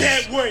 which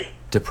is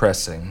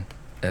depressing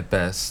at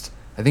best.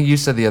 I think you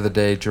said the other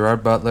day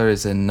Gerard Butler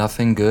is in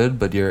nothing good,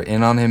 but you're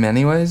in on him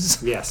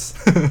anyways. Yes.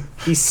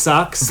 He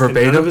sucks. Verbatim?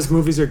 And none of his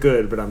movies are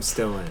good, but I'm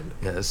still in.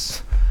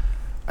 Yes.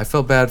 I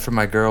feel bad for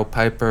my girl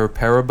Piper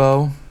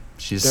Perabo.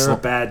 They're a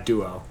bad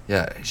duo.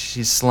 Yeah,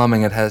 she's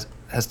slumming it. Has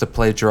to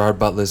play Gerard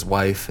Butler's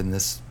wife in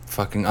this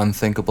fucking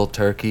unthinkable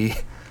turkey.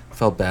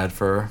 Felt bad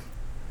for her.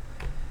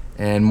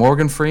 And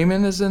Morgan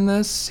Freeman is in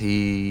this.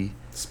 He...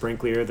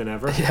 Sprinklier than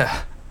ever.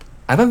 Yeah.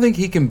 I don't think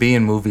he can be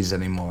in movies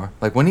anymore.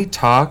 Like, when he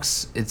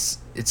talks, it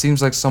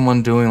seems like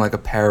someone doing, like, a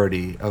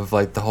parody of,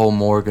 like, the whole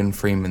Morgan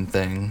Freeman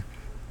thing.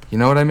 You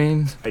know what I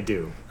mean? I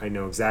do. I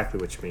know exactly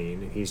what you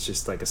mean. He's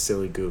just like a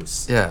silly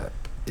goose. Yeah.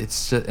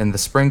 It's just, and the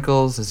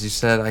sprinkles, as you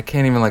said, I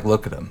can't even like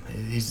look at him.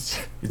 It's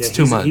Yeah,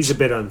 too much. He's a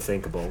bit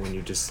unthinkable when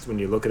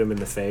you look at him in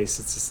the face.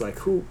 It's just like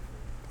who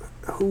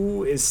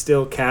is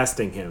still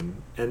casting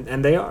him?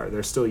 And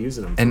they're still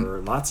using him And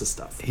for lots of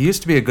stuff. He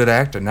used to be a good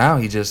actor. Now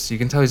you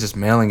can tell he's just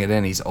mailing it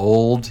in. He's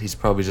old. He's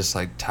probably just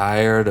like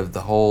tired of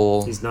the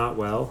whole. He's not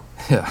well.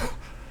 Yeah.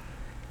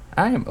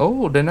 I am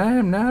old and I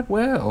am not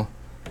well.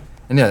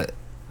 And yeah,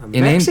 A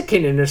in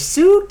Mexican in a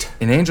suit.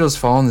 in Angels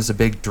Fallen, there's a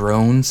big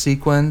drone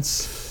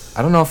sequence.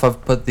 I don't know if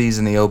I've put these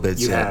in the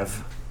obits You yet.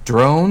 have.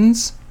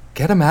 Drones,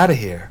 get them out of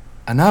here.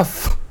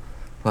 Enough.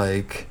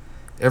 Like,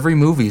 every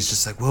movie is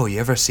just like, whoa, you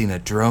ever seen a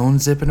drone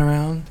zipping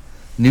around?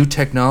 New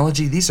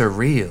technology? These are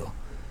real.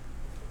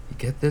 You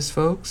get this,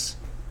 folks?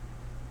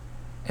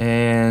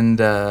 And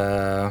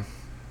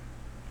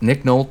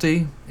Nick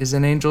Nolte is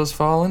in Angels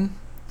Fallen,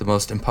 the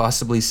most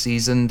impossibly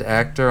seasoned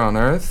actor on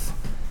Earth.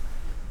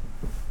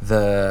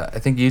 I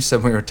think you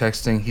said when we were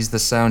texting, he's the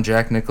sound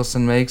Jack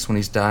Nicholson makes when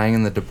he's dying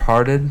in The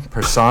Departed,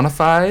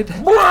 personified.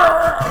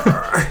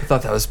 I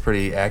thought that was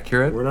pretty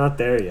accurate. We're not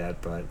there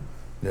yet, but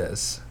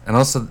Yes. And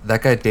also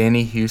that guy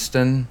Danny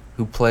Houston,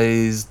 who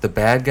plays the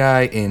bad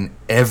guy in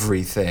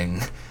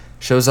everything,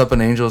 shows up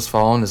in Angels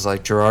Fallen as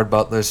like Gerard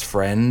Butler's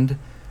friend,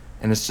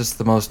 and it's just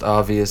the most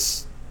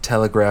obvious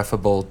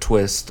telegraphable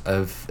twist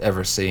I've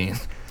ever seen.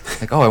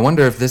 Like, oh, I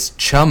wonder if this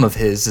chum of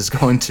his is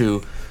going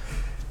to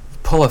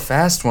pull a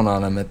fast one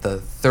on him at the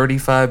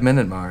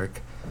 35-minute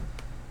mark.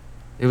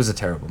 It was a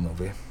terrible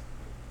movie.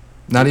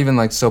 Not even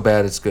like so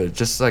bad it's good.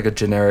 Just like a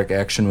generic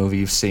action movie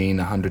you've seen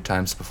 100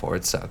 times before.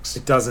 It sucks.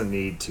 it doesn't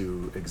need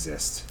to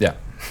exist. Yeah.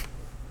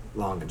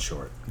 Long and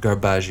short.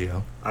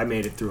 Garbaggio. I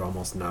made it through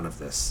almost none of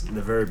this. In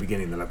the very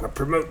beginning, they're like, "We're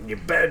promoting your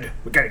bed.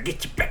 We gotta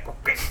get you back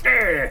right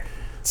there."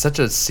 Such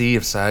a sea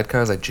of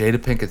sidecars. Like Jada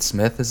Pinkett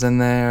Smith is in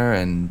there,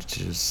 and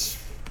just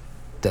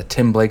that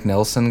Tim Blake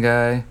Nelson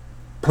guy.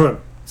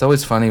 It's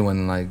always funny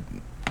when like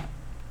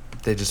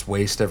they just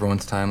waste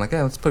everyone's time. Like,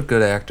 yeah, let's put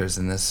good actors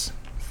in this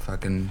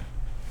fucking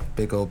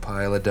big old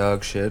pile of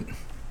dog shit.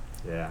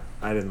 Yeah,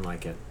 I didn't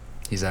like it.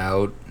 He's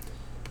out.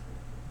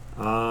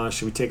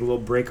 Should we take a little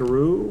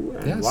breakaroo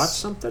and Yes. watch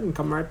something and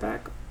come right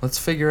back? Let's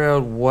figure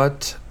out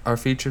what our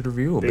featured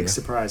review will Big be.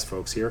 surprise,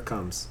 folks. Here it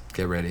comes.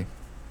 Get ready.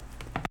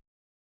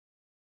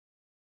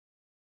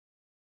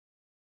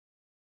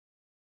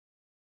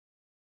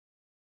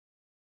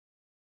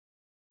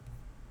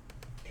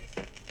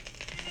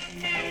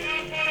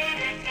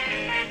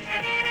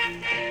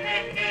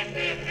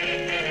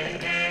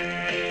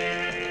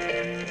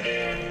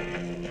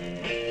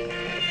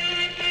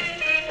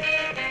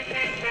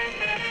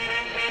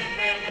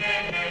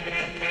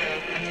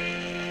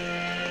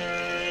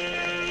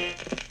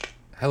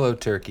 Hello,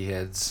 turkey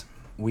heads.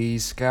 We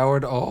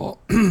scoured all.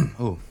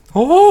 Ooh.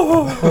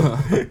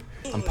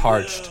 I'm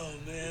parched.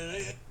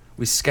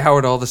 We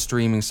scoured all the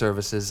streaming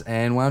services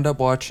and wound up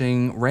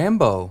watching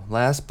Rambo: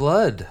 Last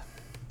Blood,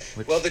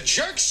 Well, the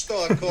jerk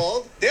store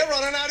called. They're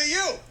running out of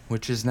you.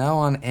 which is now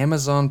on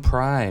Amazon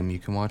Prime. You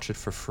can watch it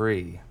for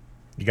free.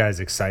 You guys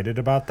excited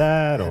about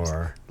that,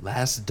 or?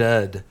 Last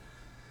Dud.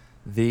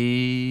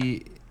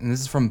 And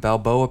this is from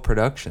Balboa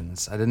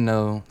Productions. I didn't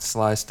know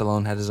Sly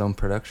Stallone had his own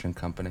production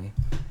company.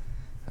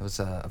 That was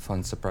a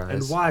fun surprise.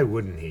 And why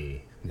wouldn't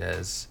he?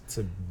 Yes. It's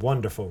a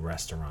wonderful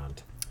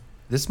restaurant.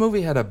 This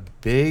movie had a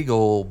big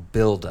old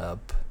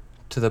build-up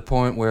to the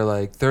point where,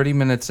 like, 30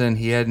 minutes in,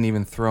 he hadn't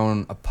even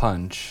thrown a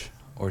punch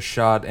or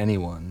shot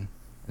anyone.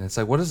 And it's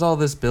like, what is all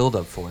this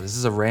build-up for? This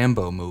is a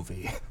Rambo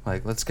movie.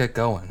 Like, let's get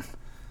going.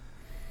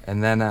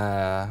 And then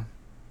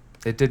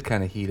it did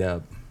kind of heat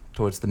up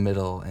towards the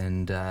middle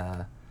and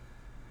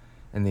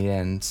in the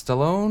end.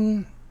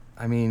 Stallone,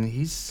 I mean,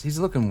 he's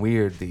looking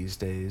weird these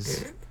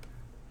days.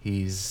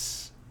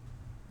 He's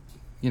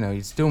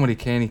doing what he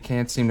can. He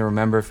can't seem to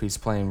remember if he's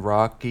playing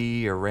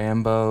Rocky or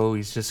Rambo.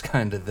 He's just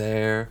kind of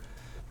there,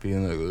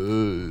 being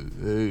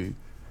like, hey,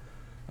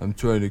 I'm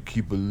trying to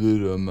keep a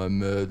lid on my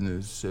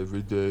madness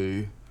every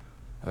day.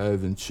 I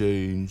haven't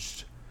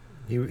changed.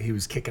 He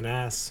was kicking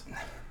ass.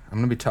 I'm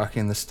going to be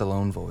talking in the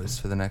Stallone voice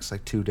for the next,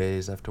 2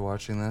 days after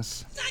watching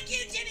this. Fuck you,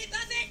 Jimmy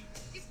Buffett!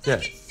 You Yeah.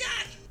 fucking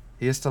suck!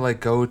 He has to,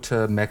 go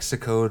to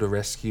Mexico to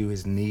rescue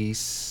his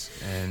niece,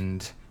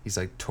 and he's,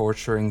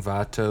 torturing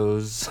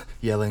Vatos,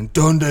 yelling,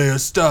 "Donde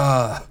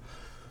está?"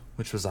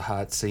 Which was a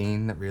hot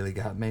scene that really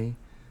got me.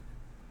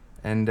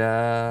 And,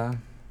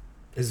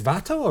 Is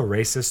Vato a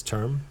racist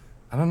term?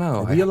 I don't know.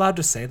 Are we allowed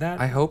to say that?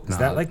 I hope Is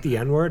that not. like the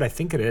N-word? I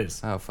think it is.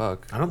 Oh,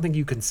 fuck. I don't think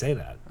you can say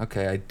that.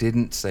 Okay, I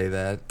didn't say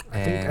that.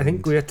 I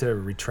think we have to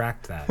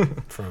retract that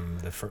from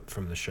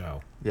the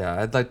show.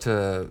 Yeah, I'd like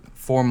to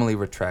formally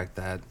retract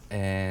that,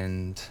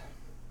 and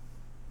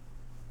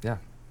yeah.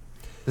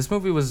 This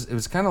movie was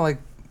kind of like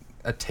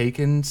a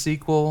Taken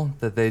sequel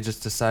that they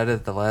just decided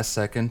at the last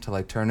second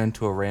to turn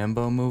into a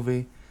Rambo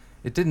movie.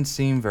 It didn't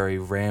seem very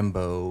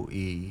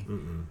Rambo-y.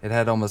 It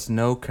had almost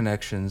no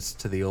connections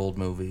to the old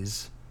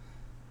movies.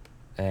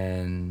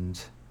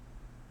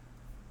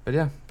 But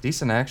yeah,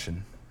 decent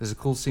action. There's a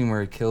cool scene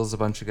where he kills a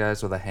bunch of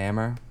guys with a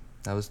hammer.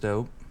 That was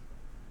dope.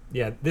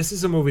 Yeah, this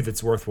is a movie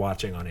that's worth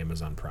watching on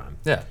Amazon Prime.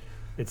 Yeah.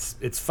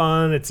 It's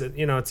fun. It's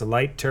a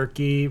light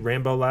turkey.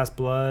 Rambo: Last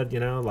Blood.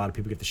 A lot of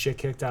people get the shit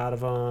kicked out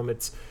of them.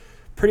 It's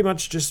pretty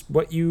much just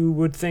what you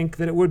would think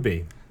that it would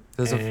be.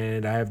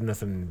 And I have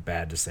nothing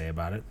bad to say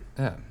about it.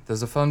 Yeah.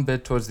 There's a fun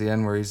bit towards the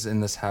end where he's in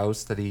this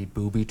house that he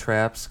booby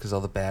traps because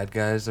all the bad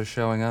guys are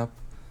showing up.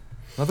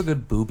 Love a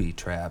good booby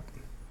trap.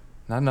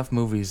 Not enough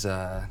movies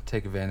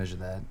take advantage of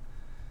that.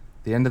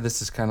 The end of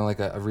this is kind of like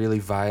a really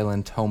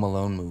violent Home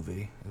Alone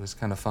movie. It was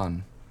kind of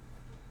fun.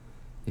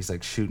 He's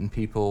like shooting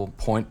people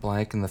point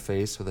blank in the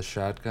face with a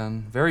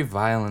shotgun. Very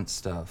violent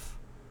stuff.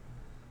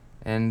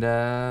 And,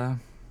 yeah,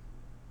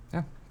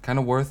 kind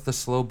of worth the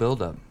slow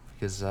build-up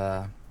because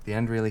the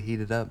end really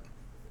heated up.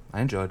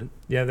 I enjoyed it.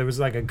 Yeah, there was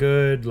like a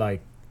good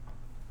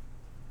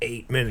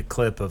 8-minute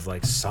clip of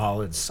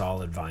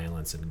solid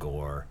violence and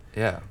gore.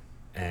 Yeah.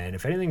 And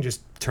if anything,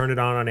 just turn it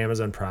on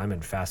Amazon Prime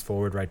and fast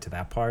forward right to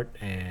that part,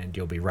 and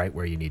you'll be right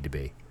where you need to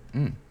be.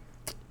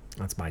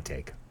 That's my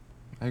take.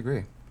 I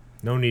agree.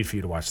 No need for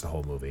you to watch the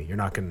whole movie. You're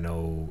not going to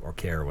know or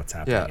care what's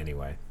happening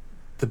anyway.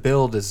 The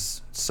build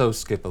is so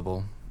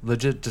skippable.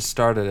 Legit just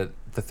started at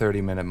the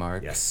 30-minute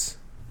mark. Yes.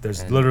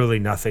 There's literally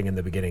nothing in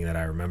the beginning that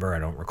I remember. I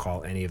don't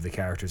recall any of the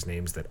characters'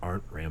 names that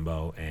aren't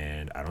Rambo,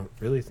 and I don't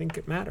really think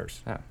it matters.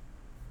 Yeah.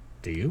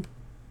 Do you?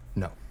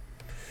 No.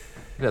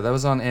 Yeah, that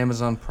was on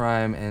Amazon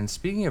Prime. And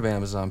speaking of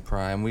Amazon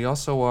Prime, we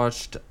also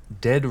watched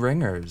Dead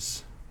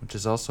Ringers, which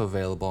is also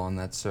available on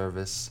that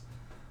service.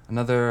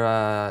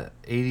 Another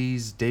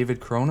 80s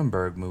David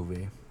Cronenberg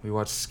movie. We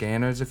watched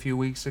Scanners a few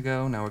weeks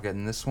ago. Now we're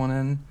getting this one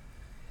in.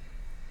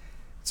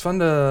 It's fun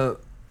to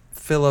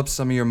fill up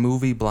some of your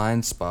movie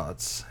blind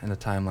spots in a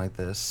time like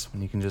this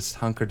when you can just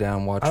hunker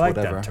down, watch I like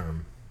whatever. that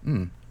term.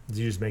 Did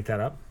you just make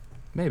that up?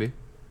 Maybe.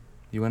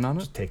 You in on it?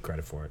 Just take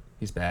credit for it.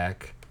 He's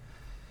back.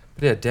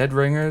 But yeah, Dead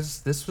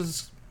Ringers. This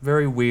was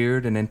very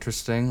weird and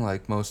interesting,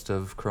 like most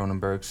of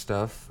Cronenberg's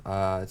stuff.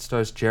 It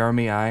stars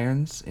Jeremy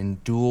Irons in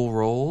dual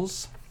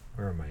roles.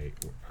 Where are my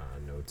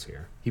notes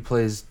here? He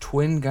plays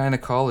twin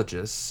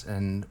gynecologists,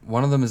 and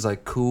one of them is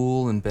like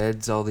cool and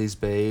beds all these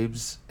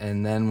babes,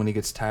 and then when he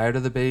gets tired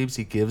of the babes,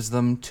 he gives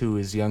them to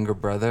his younger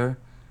brother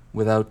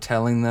without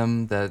telling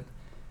them that,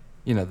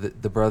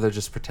 the brother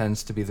just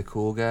pretends to be the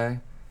cool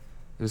guy.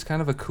 It was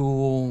kind of a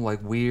cool,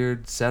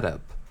 weird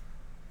setup.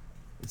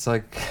 It's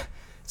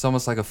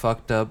almost like a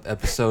fucked up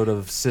episode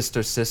of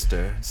Sister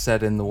Sister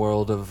set in the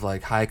world of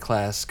high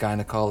class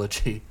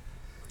gynecology.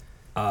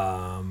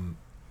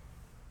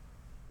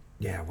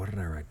 Yeah, what did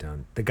I write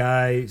down? The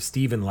guy,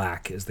 Stephen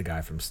Lack, is the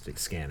guy from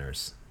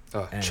Scanners.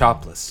 Oh,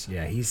 Chopless.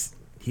 Yeah, he's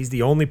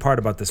the only part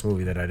about this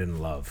movie that I didn't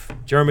love.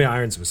 Jeremy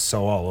Irons was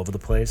so all over the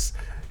place.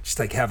 Just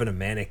having a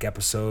manic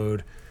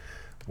episode,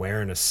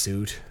 wearing a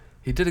suit.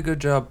 He did a good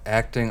job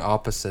acting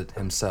opposite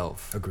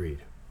himself. Agreed.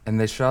 And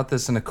they shot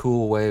this in a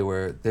cool way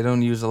where they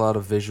don't use a lot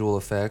of visual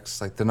effects.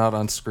 They're not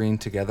on screen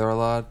together a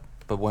lot,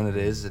 but when it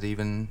is, it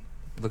even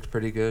looked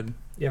pretty good.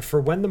 Yeah,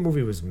 for when the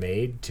movie was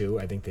made, too,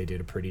 I think they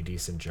did a pretty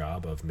decent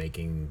job of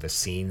making the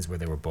scenes where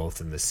they were both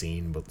in the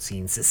scene, but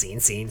say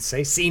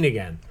scene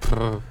again.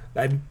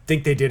 I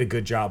think they did a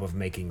good job of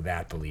making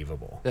that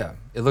believable. Yeah,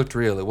 it looked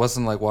real. It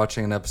wasn't like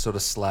watching an episode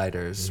of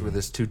Sliders where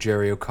there's two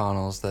Jerry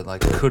O'Connells that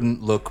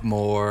couldn't look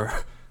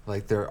more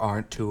like there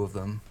aren't two of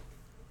them.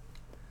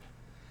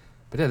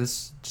 But yeah, this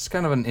is just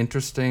kind of an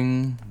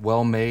interesting,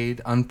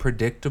 well-made,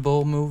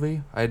 unpredictable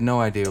movie. I had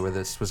no idea where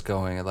this was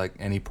going at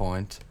any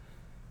point.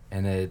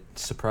 And it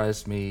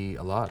surprised me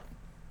a lot.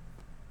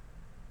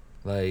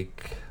 They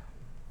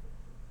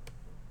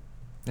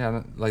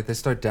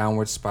start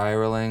downward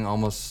spiraling,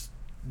 almost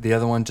the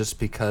other one just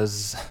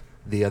because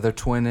the other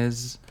twin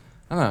is,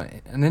 I don't know,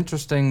 an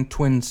interesting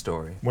twin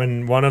story.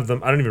 When one of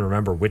them, I don't even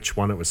remember which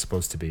one it was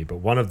supposed to be, but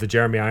one of the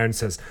Jeremy Irons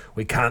says,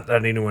 "We can't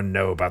let anyone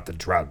know about the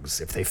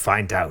drugs. If they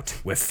find out,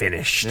 we're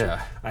finished."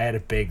 Yeah. I had a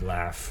big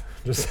laugh.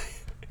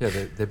 Yeah,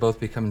 they both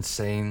become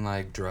insane,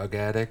 drug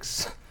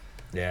addicts.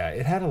 Yeah,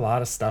 it had a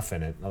lot of stuff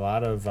in it. A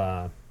lot of,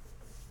 I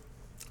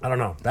don't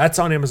know. That's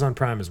on Amazon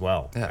Prime as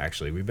well. Yeah.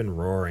 Actually, we've been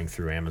roaring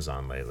through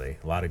Amazon lately.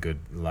 A lot of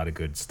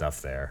good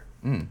stuff there.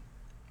 What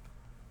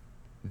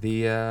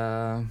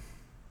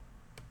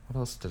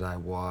else did I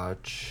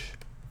watch?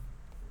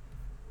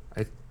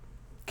 I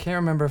can't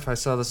remember if I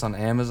saw this on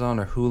Amazon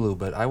or Hulu,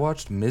 but I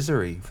watched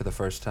Misery for the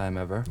first time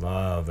ever.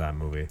 Love that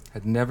movie.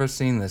 I'd never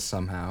seen this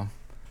somehow.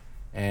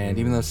 And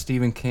even though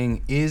Stephen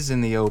King is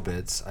in the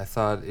obits, I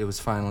thought it was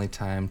finally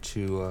time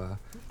to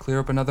clear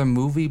up another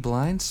movie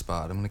blind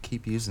spot. I'm going to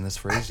keep using this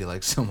phrase you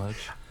like so much.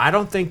 I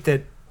don't think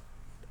that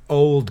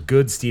old,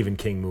 good Stephen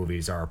King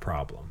movies are a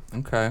problem.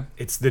 Okay.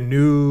 It's the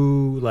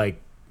new,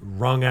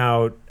 wrung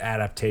out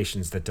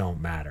adaptations that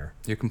don't matter.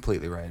 You're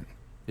completely right.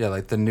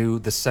 Yeah,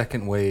 the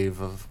second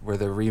wave of where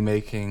they're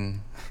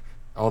remaking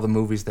all the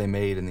movies they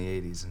made in the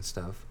 80s and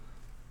stuff.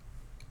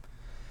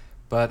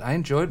 But I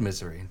enjoyed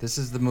Misery. This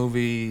is the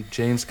movie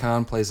James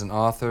Caan plays an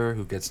author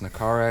who gets in a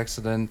car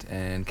accident,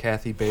 and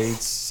Kathy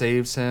Bates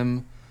saves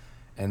him.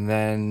 And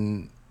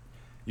then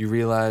you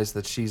realize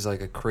that she's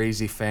like a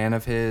crazy fan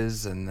of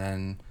his, and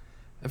then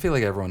I feel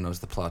like everyone knows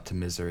the plot to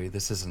Misery.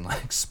 This isn't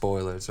like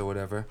spoilers or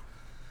whatever.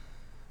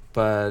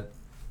 But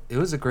it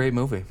was a great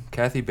movie.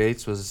 Kathy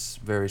Bates was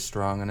very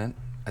strong in it.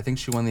 I think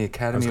she won the I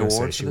Academy was Award.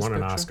 going to say she for this won an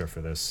picture. Oscar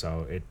for this,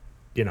 so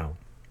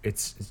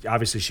it's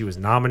obviously she was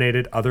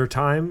nominated other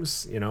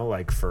times,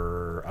 like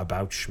for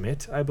About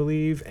Schmidt, I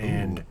believe,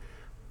 and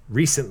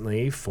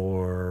recently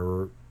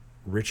for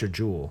Richard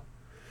Jewell.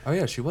 Oh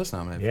yeah, she was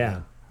nominated.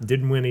 Yeah,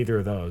 didn't win either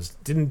of those.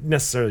 Didn't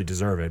necessarily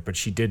deserve it, but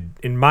she did.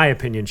 In my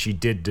opinion, she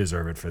did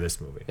deserve it for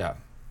this movie. Yeah.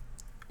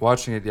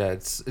 Watching it, yeah,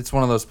 it's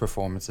one of those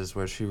performances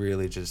where she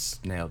really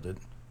just nailed it.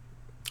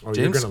 Oh,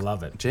 you're gonna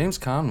love it. James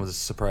Caan was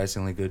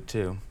surprisingly good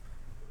too.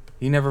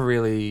 You're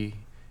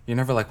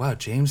never like, wow,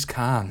 James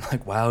Caan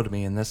like wowed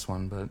me in this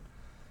one, but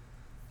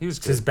he was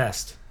It's his good.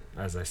 best,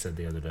 as I said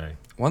the other day.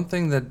 One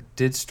thing that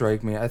did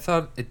strike me, I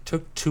thought it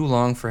took too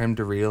long for him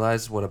to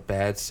realize what a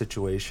bad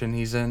situation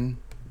he's in.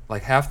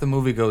 Like half the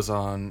movie goes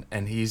on,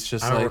 and he's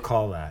just I don't like,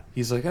 recall that.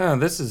 he's like, oh,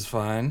 this is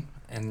fine,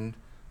 and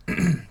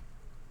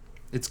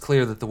it's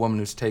clear that the woman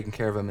who's taking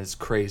care of him is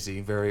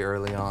crazy very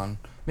early on.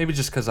 Maybe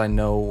just because I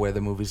know where the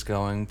movie's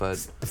going,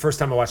 but The first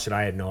time I watched it,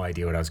 I had no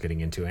idea what I was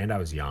getting into, and I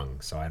was young,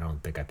 so I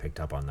don't think I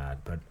picked up on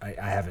that. But I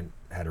haven't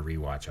had a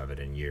rewatch of it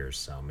in years,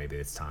 so maybe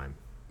it's time.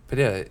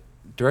 yeah,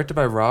 directed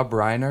by Rob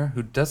Reiner,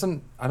 who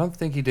I don't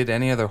think he did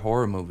any other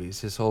horror movies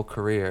his whole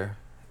career,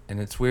 and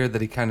it's weird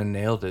that he kind of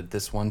nailed it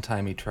this one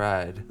time he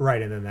tried.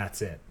 Right, and then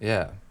that's it.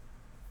 Yeah.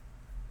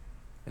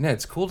 And yeah,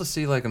 it's cool to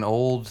see like an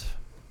old,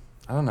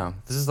 I don't know,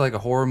 this is like a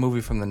horror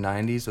movie from the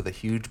 90s with a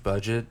huge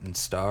budget and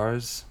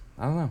stars.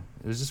 I don't know.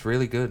 It was just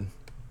really good.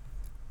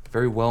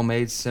 Very well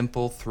made,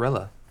 simple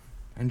thriller.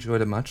 I enjoyed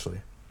it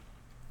muchly.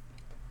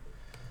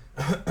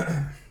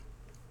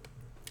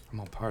 I'm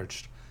all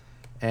parched.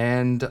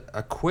 And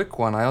a quick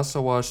one, I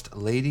also watched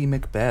Lady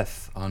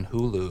Macbeth on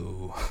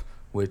Hulu,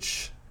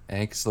 which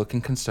Hank's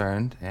looking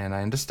concerned, and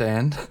I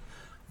understand.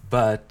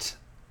 But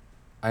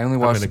I only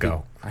watched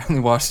I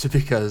only watched it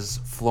because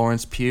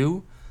Florence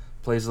Pugh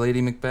plays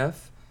Lady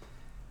Macbeth,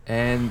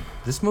 and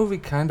this movie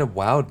kind of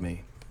wowed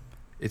me.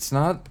 It's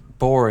not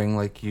boring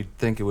like you'd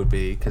think it would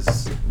be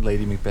because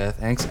Lady Macbeth,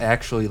 Hank's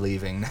actually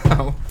leaving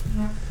now.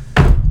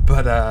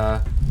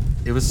 But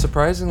it was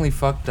surprisingly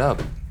fucked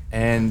up,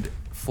 and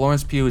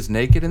Florence Pugh is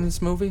naked in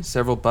this movie.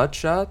 Several butt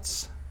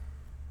shots.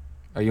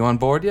 Are you on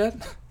board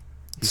yet?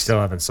 You still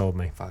haven't sold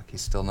me. Fuck,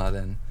 he's still not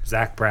in.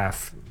 Zach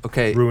Braff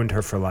Okay, ruined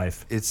her for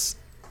life. it's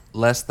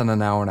less than an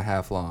hour and a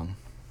half long.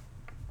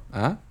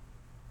 Huh?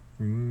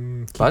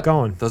 Keep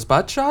going. Those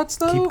butt shots,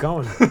 though? Keep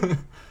going.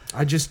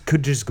 I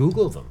could just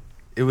Google them.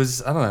 It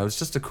was, I don't know, it was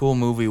just a cool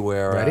movie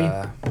where...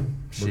 Ready?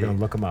 she, We're gonna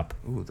look them up.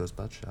 Ooh, those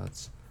butt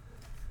shots.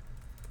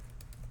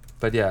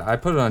 But yeah, I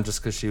put it on just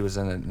because she was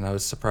in it, and I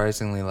was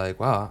surprisingly like,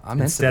 wow,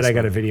 I'm Instead, into this I got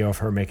a movie. video of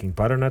her making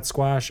butternut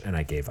squash, and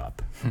I gave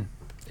up.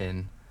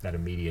 In. That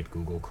immediate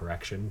Google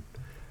correction.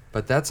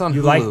 But that's on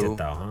You Hulu. liked it,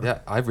 though, huh? Yeah,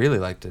 I really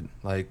liked it.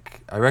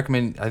 Like, I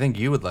think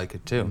you would like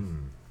it, too. Hmm.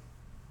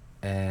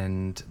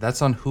 And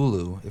that's on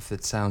Hulu, if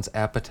it sounds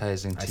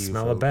appetizing to I you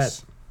smell a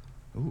folks.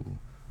 bet. Ooh.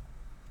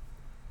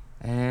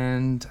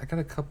 And I got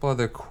a couple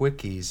other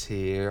quickies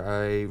here.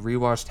 I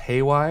rewatched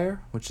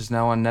Haywire, which is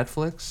now on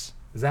Netflix.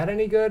 Is that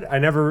any good? I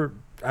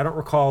don't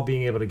recall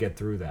being able to get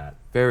through that.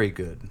 Very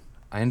good.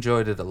 I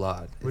enjoyed it a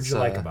lot. What'd you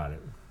like about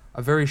it?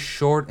 A very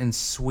short and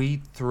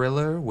sweet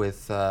thriller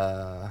with,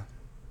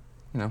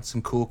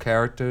 some cool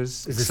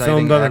characters. Is it exciting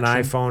filmed on an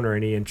action. iPhone or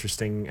any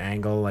interesting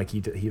angle like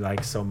he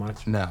likes so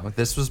much? No,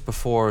 this was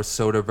before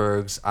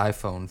Soderbergh's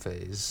iPhone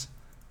phase.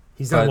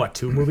 He's done, But- what,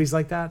 2 movies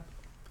like that?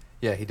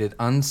 Yeah, he did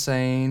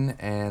Unsane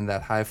and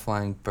That High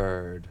Flying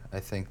Bird.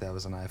 I think that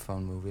was an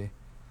iPhone movie.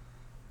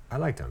 I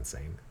liked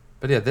Unsane.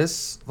 But yeah,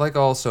 this, like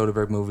all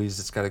Soderbergh movies,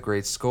 it's got a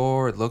great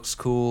score. It looks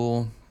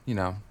cool.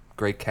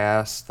 Great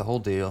cast, the whole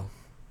deal.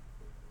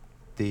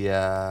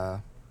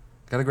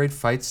 Got a great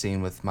fight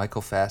scene with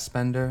Michael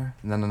Fassbender,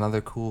 and then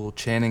another cool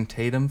Channing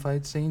Tatum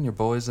fight scene. Your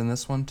boy's in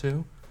this one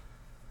too.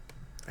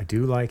 I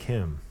do like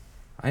him.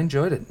 I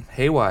enjoyed it.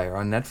 Haywire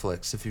on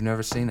Netflix. If you've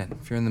never seen it,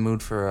 if you're in the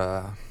mood for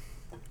a,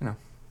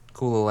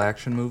 cool little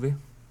action movie.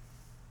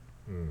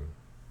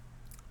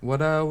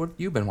 What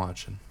you been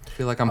watching? I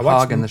feel like I'm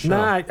hogging the show.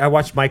 I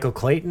watched Michael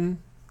Clayton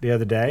the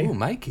other day. Ooh,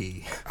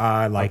 Mikey.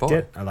 I liked boy.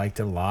 it. I liked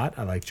it a lot.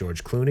 I like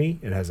George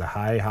Clooney. It has a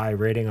high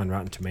rating on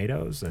Rotten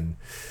Tomatoes, and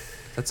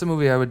That's a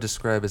movie I would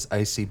describe as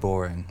icy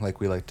boring, like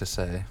we like to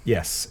say.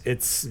 yes,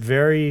 it's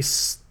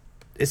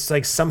it's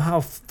like somehow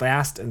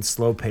fast and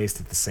slow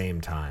paced at the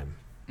same time,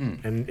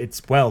 and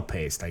it's well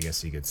paced, I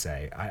guess you could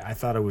say. I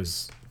thought it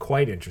was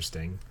quite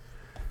interesting.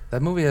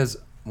 That movie has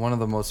one of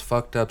the most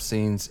fucked up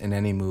scenes in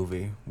any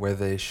movie where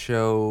they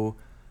show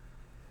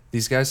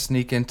these guys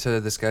sneak into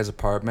this guy's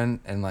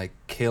apartment and like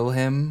kill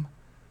him,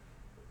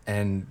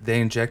 and they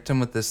inject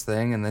him with this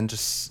thing and then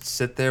just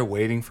sit there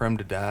waiting for him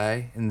to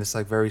die in this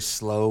like very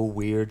slow,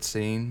 weird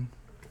scene.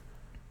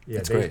 Yeah,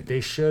 It's great. They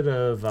should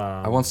have.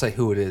 I won't say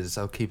who it is.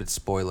 I'll keep it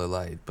spoiler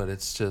light, but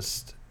it's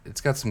just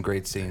It's got some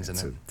great scenes in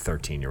It's a it.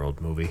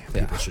 13-year-old movie.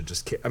 Yeah. People should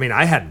just. I mean,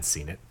 I hadn't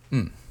seen it.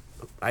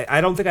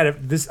 I don't think I'd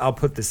have this. I'll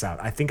put this out.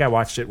 I think I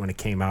watched it when it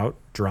came out,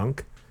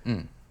 drunk.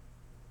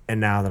 And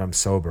now that I'm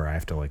sober, I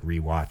have to like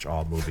rewatch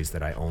all movies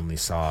that I only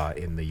saw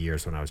in the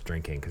years when I was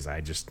drinking because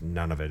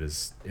none of it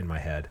is in my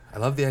head. I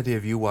love the idea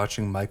of you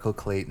watching Michael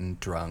Clayton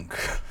drunk.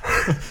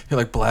 You're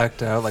like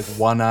blacked out, like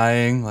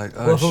one-eyeing, like,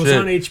 oh Well, if shit. it was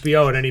on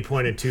HBO at any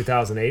point in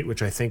 2008,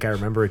 which I think I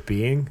remember it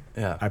being,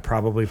 Yeah. I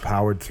probably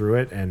powered through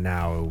it, and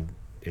now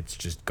it's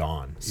just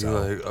gone. So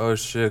You're like, oh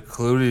shit,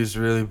 Clooney's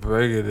really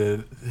bringing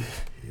it.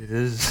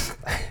 This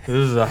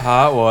is a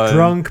hot one.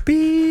 drunk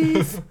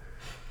beef.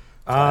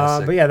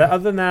 Classic. But yeah,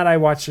 other than that, I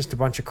watched just a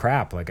bunch of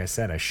crap. Like I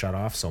said, I shut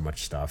off so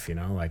much stuff. You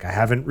know, like I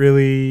haven't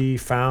really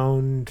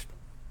found.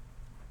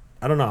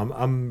 I don't know.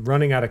 I'm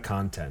running out of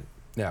content.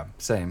 Yeah,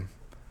 same.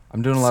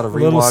 I'm doing a lot of A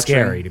rewatching. little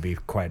scary, to be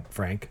quite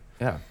frank.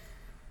 Yeah.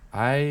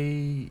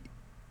 I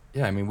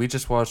mean, we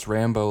just watched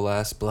Rambo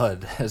Last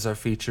Blood as our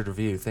featured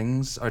review.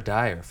 Things are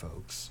dire,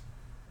 folks.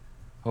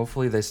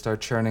 Hopefully they start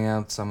churning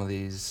out some of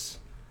these,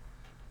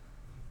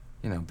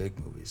 big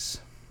movies.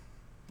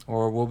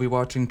 Or we'll be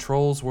watching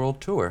Trolls World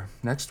Tour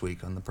next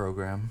week on the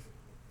program.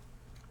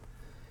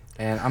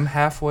 And I'm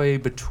halfway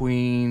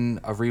between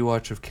a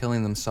rewatch of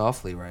Killing Them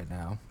Softly right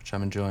now, which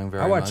I'm enjoying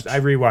very much. I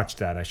rewatched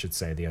that, I should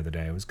say, the other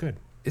day. It was good.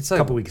 It's A like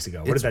couple weeks ago.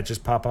 What it's- did that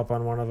just pop up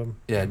on one of them?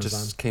 Yeah, it Amazon?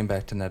 just came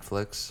back to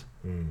Netflix.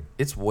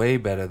 It's way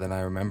better than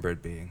I remember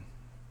it being.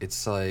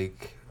 It's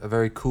like a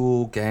very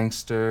cool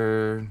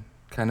gangster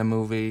kind of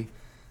movie.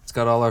 It's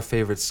got all our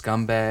favorite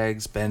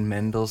scumbags, Ben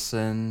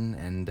Mendelsohn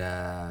and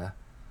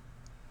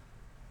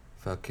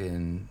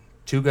fucking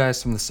two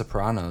guys from The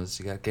Sopranos.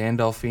 You got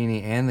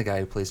Gandolfini and the guy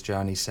who plays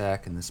Johnny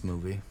Sack in this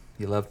movie.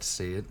 You love to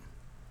see it.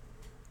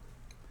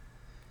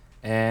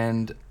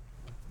 And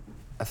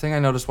a thing I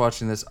noticed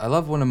watching this, I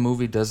love when a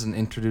movie doesn't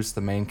introduce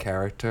the main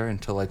character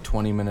until like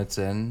 20 minutes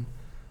in.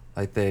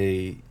 Like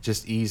they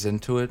just ease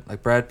into it.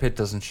 Like Brad Pitt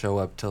doesn't show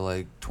up till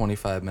like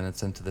 25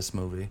 minutes into this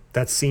movie.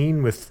 That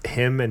scene with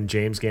him and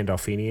James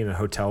Gandolfini in a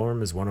hotel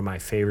room is one of my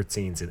favorite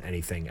scenes in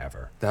anything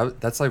ever.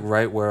 That's like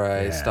right where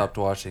I Yeah. stopped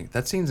watching.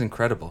 That scene's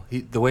incredible.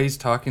 The way he's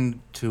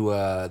talking to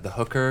the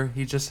hooker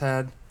he just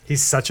had.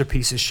 He's such a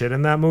piece of shit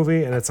in that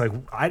movie, and it's like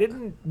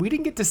we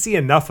didn't get to see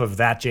enough of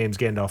that James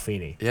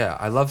Gandolfini. Yeah,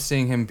 I love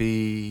seeing him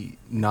be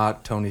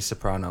not Tony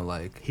Soprano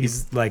like.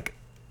 He's like,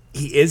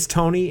 he is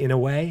Tony in a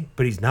way,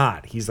 but he's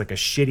not. He's like a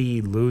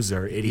shitty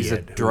loser idiot. He's a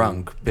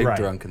drunk, big Right.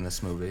 drunk in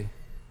this movie.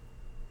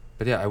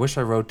 But yeah, I wish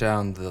I wrote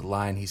down the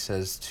line he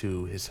says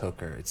to his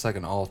hooker. It's like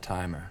an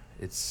all-timer.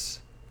 This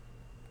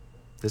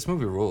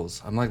movie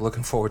rules. I'm like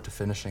looking forward to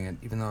finishing it,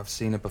 even though I've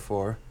seen it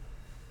before.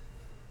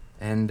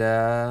 And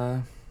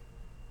yeah.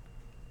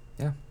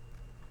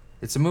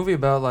 It's a movie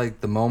about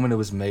like the moment it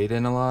was made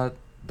in a lot.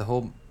 The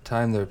whole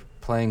time they're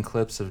playing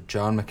clips of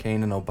John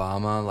McCain and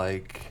Obama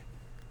like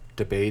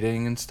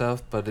debating and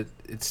stuff, but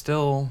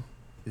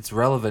it's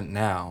relevant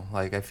now.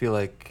 Like I feel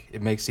like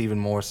it makes even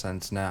more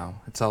sense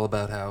now. It's all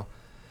about how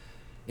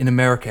in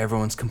America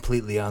everyone's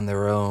completely on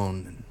their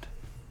own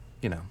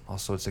and all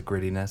sorts of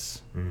grittiness.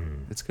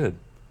 It's good.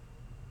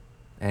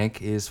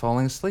 Hank is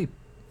falling asleep,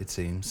 it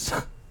seems,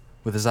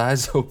 with his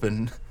eyes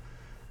open.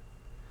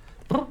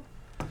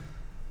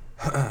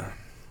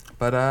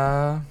 But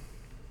yeah,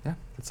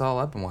 that's all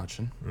I've been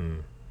watching.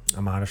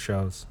 I'm out of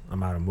shows.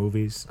 I'm out of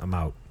movies. I'm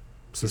out.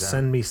 So He's out.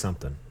 send me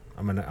something.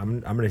 I'm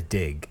gonna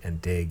dig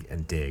and dig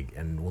and dig,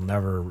 and we'll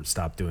never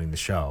stop doing the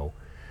show.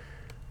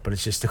 But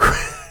it's just a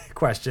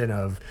question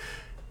of,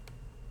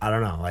 I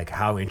don't know, like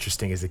how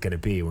interesting is it gonna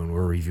be when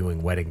we're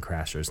reviewing Wedding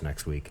Crashers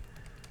next week?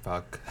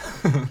 Fuck.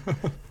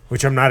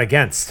 Which I'm not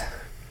against.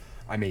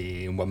 I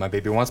mean, what my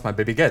baby wants, my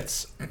baby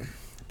gets.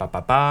 Ba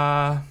ba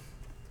ba.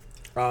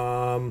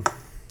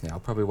 Yeah, I'll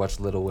probably watch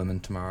Little Women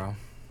tomorrow.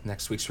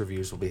 Next week's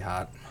reviews will be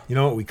hot. You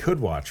know what we could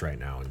watch right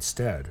now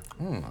instead?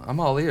 I'm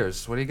all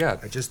ears. What do you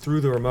got? I just threw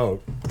the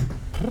remote.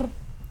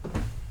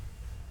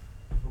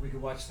 We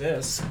could watch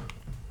this.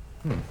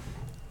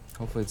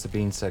 Hopefully it's a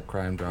bean set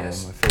crime drama, my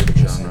favorite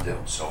genre.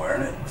 So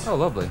earn it. Oh,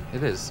 lovely.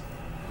 It is.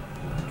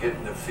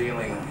 Getting the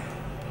feeling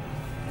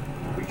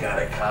we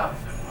got a cop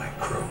in my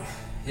crew.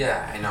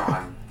 Yeah, I know.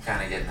 I'm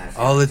kind of getting that.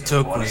 All it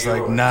took One of was like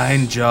yours.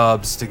 9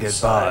 jobs to get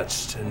Inside.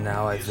 botched, and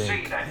now I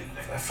think...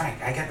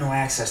 Frank, I got no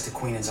access to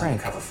Queenan's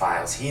undercover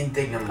files. He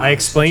indignant. I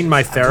explained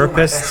my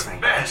therapist,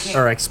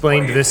 or I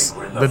explained this,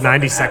 the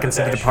 90 Seconds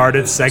of the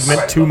Departed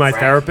segment to my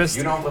therapist,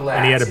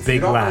 and he had a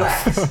big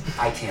laugh.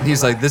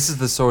 He's like, this is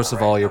the source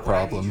of all your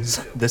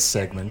problems, this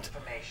segment.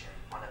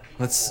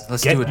 Let's do a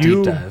Get deep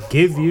you, dive.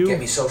 give Get me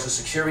you. social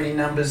security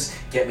numbers.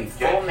 Get me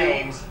full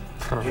names.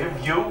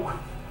 Give you?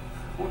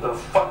 Who the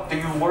fuck do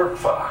you work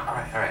for? All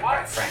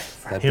right, Frank.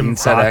 That Him bean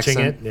set botching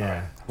accent. it,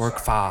 yeah. Work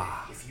far.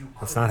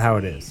 That's not how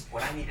it is.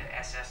 What I need are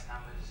SS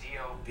numbers,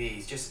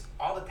 ZOBs, just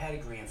all the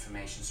pedigree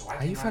information so I How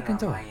can you run it fucking on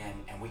doing? my end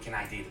and we can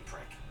ID the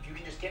prick. If you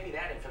can just get me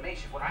that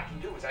information, what I can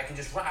do is I can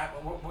just run.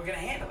 We're gonna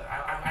handle it.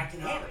 I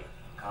can handle it.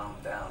 Calm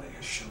down or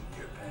you're shooting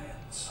your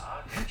pants.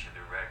 I'll get you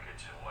the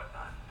records and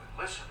whatnot,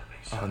 but listen to me,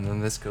 Oh, son. and then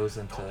this goes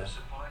Don't into...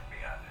 disappoint me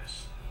on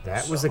this.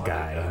 That was a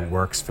guy who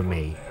works for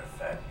me. Their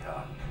fat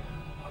cock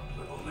up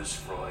little Miss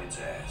Freud's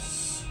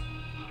ass.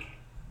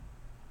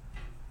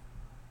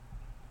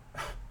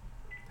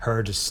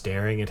 Her just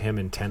staring at him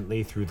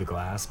intently through the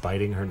glass,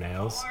 biting her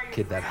nails.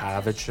 Kid, that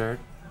Harvard shirt.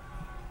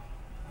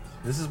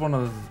 This is one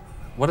of...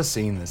 What a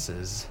scene this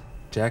is.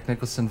 Jack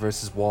Nicholson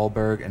versus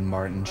Wahlberg and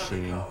Martin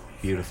Sheen.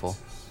 Beautiful.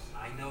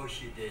 I know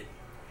she did.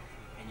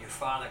 And your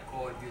father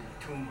called you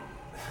the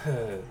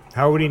tumor.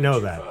 How would he know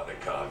Your that? father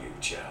called you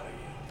Charlie.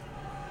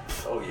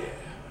 Oh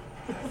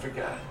yeah, I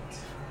forgot.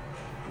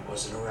 He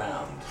wasn't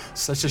around.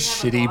 Such a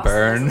shitty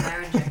burn.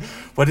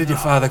 What did your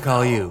father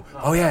call you?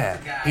 Oh yeah,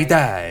 he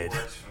died.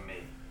 Works for me.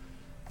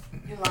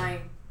 You're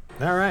lying.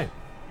 All right.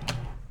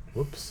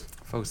 Whoops.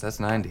 Folks, that's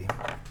 90.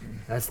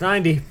 That's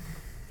 90.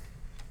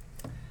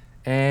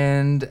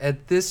 And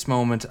at this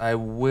moment, I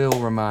will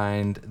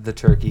remind the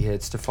Turkey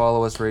Hits to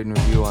follow us, rate and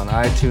review on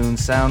iTunes,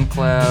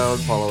 SoundCloud,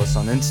 follow us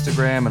on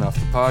Instagram and Off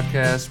the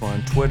Podcast. We're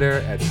on Twitter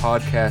at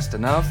Podcast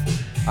Enough.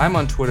 I'm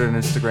on Twitter and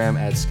Instagram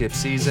at Skip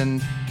Season.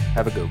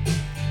 Have a go.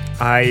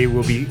 I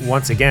will be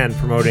once again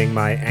promoting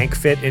my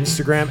AnkFit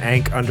Instagram,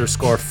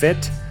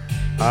 Ank_fit.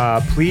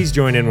 Please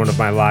join in one of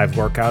my live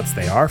workouts.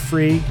 They are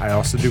free. I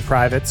also do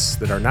privates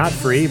that are not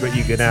free, but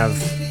you can have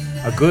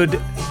a good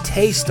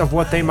taste of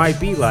what they might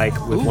be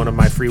like with one of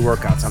my free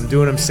workouts. I'm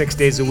doing them 6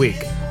 days a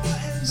week.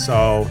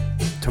 So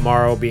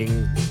tomorrow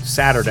being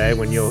Saturday,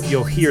 when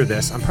you'll hear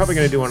this, I'm probably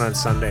going to do one on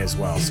Sunday as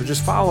well. So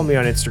just follow me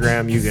on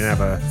Instagram. You can have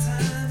a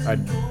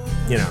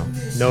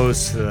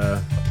nose to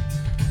the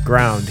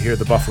ground, hear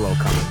the buffalo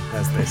coming,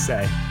 as they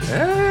say.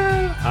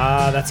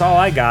 That's all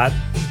I got.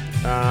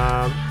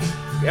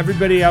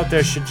 Everybody out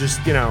there should just,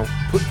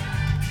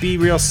 be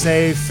real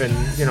safe and,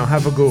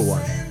 have a good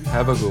one.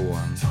 Have a good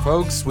one.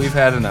 Folks, we've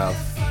had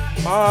enough.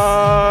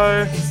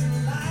 Bye.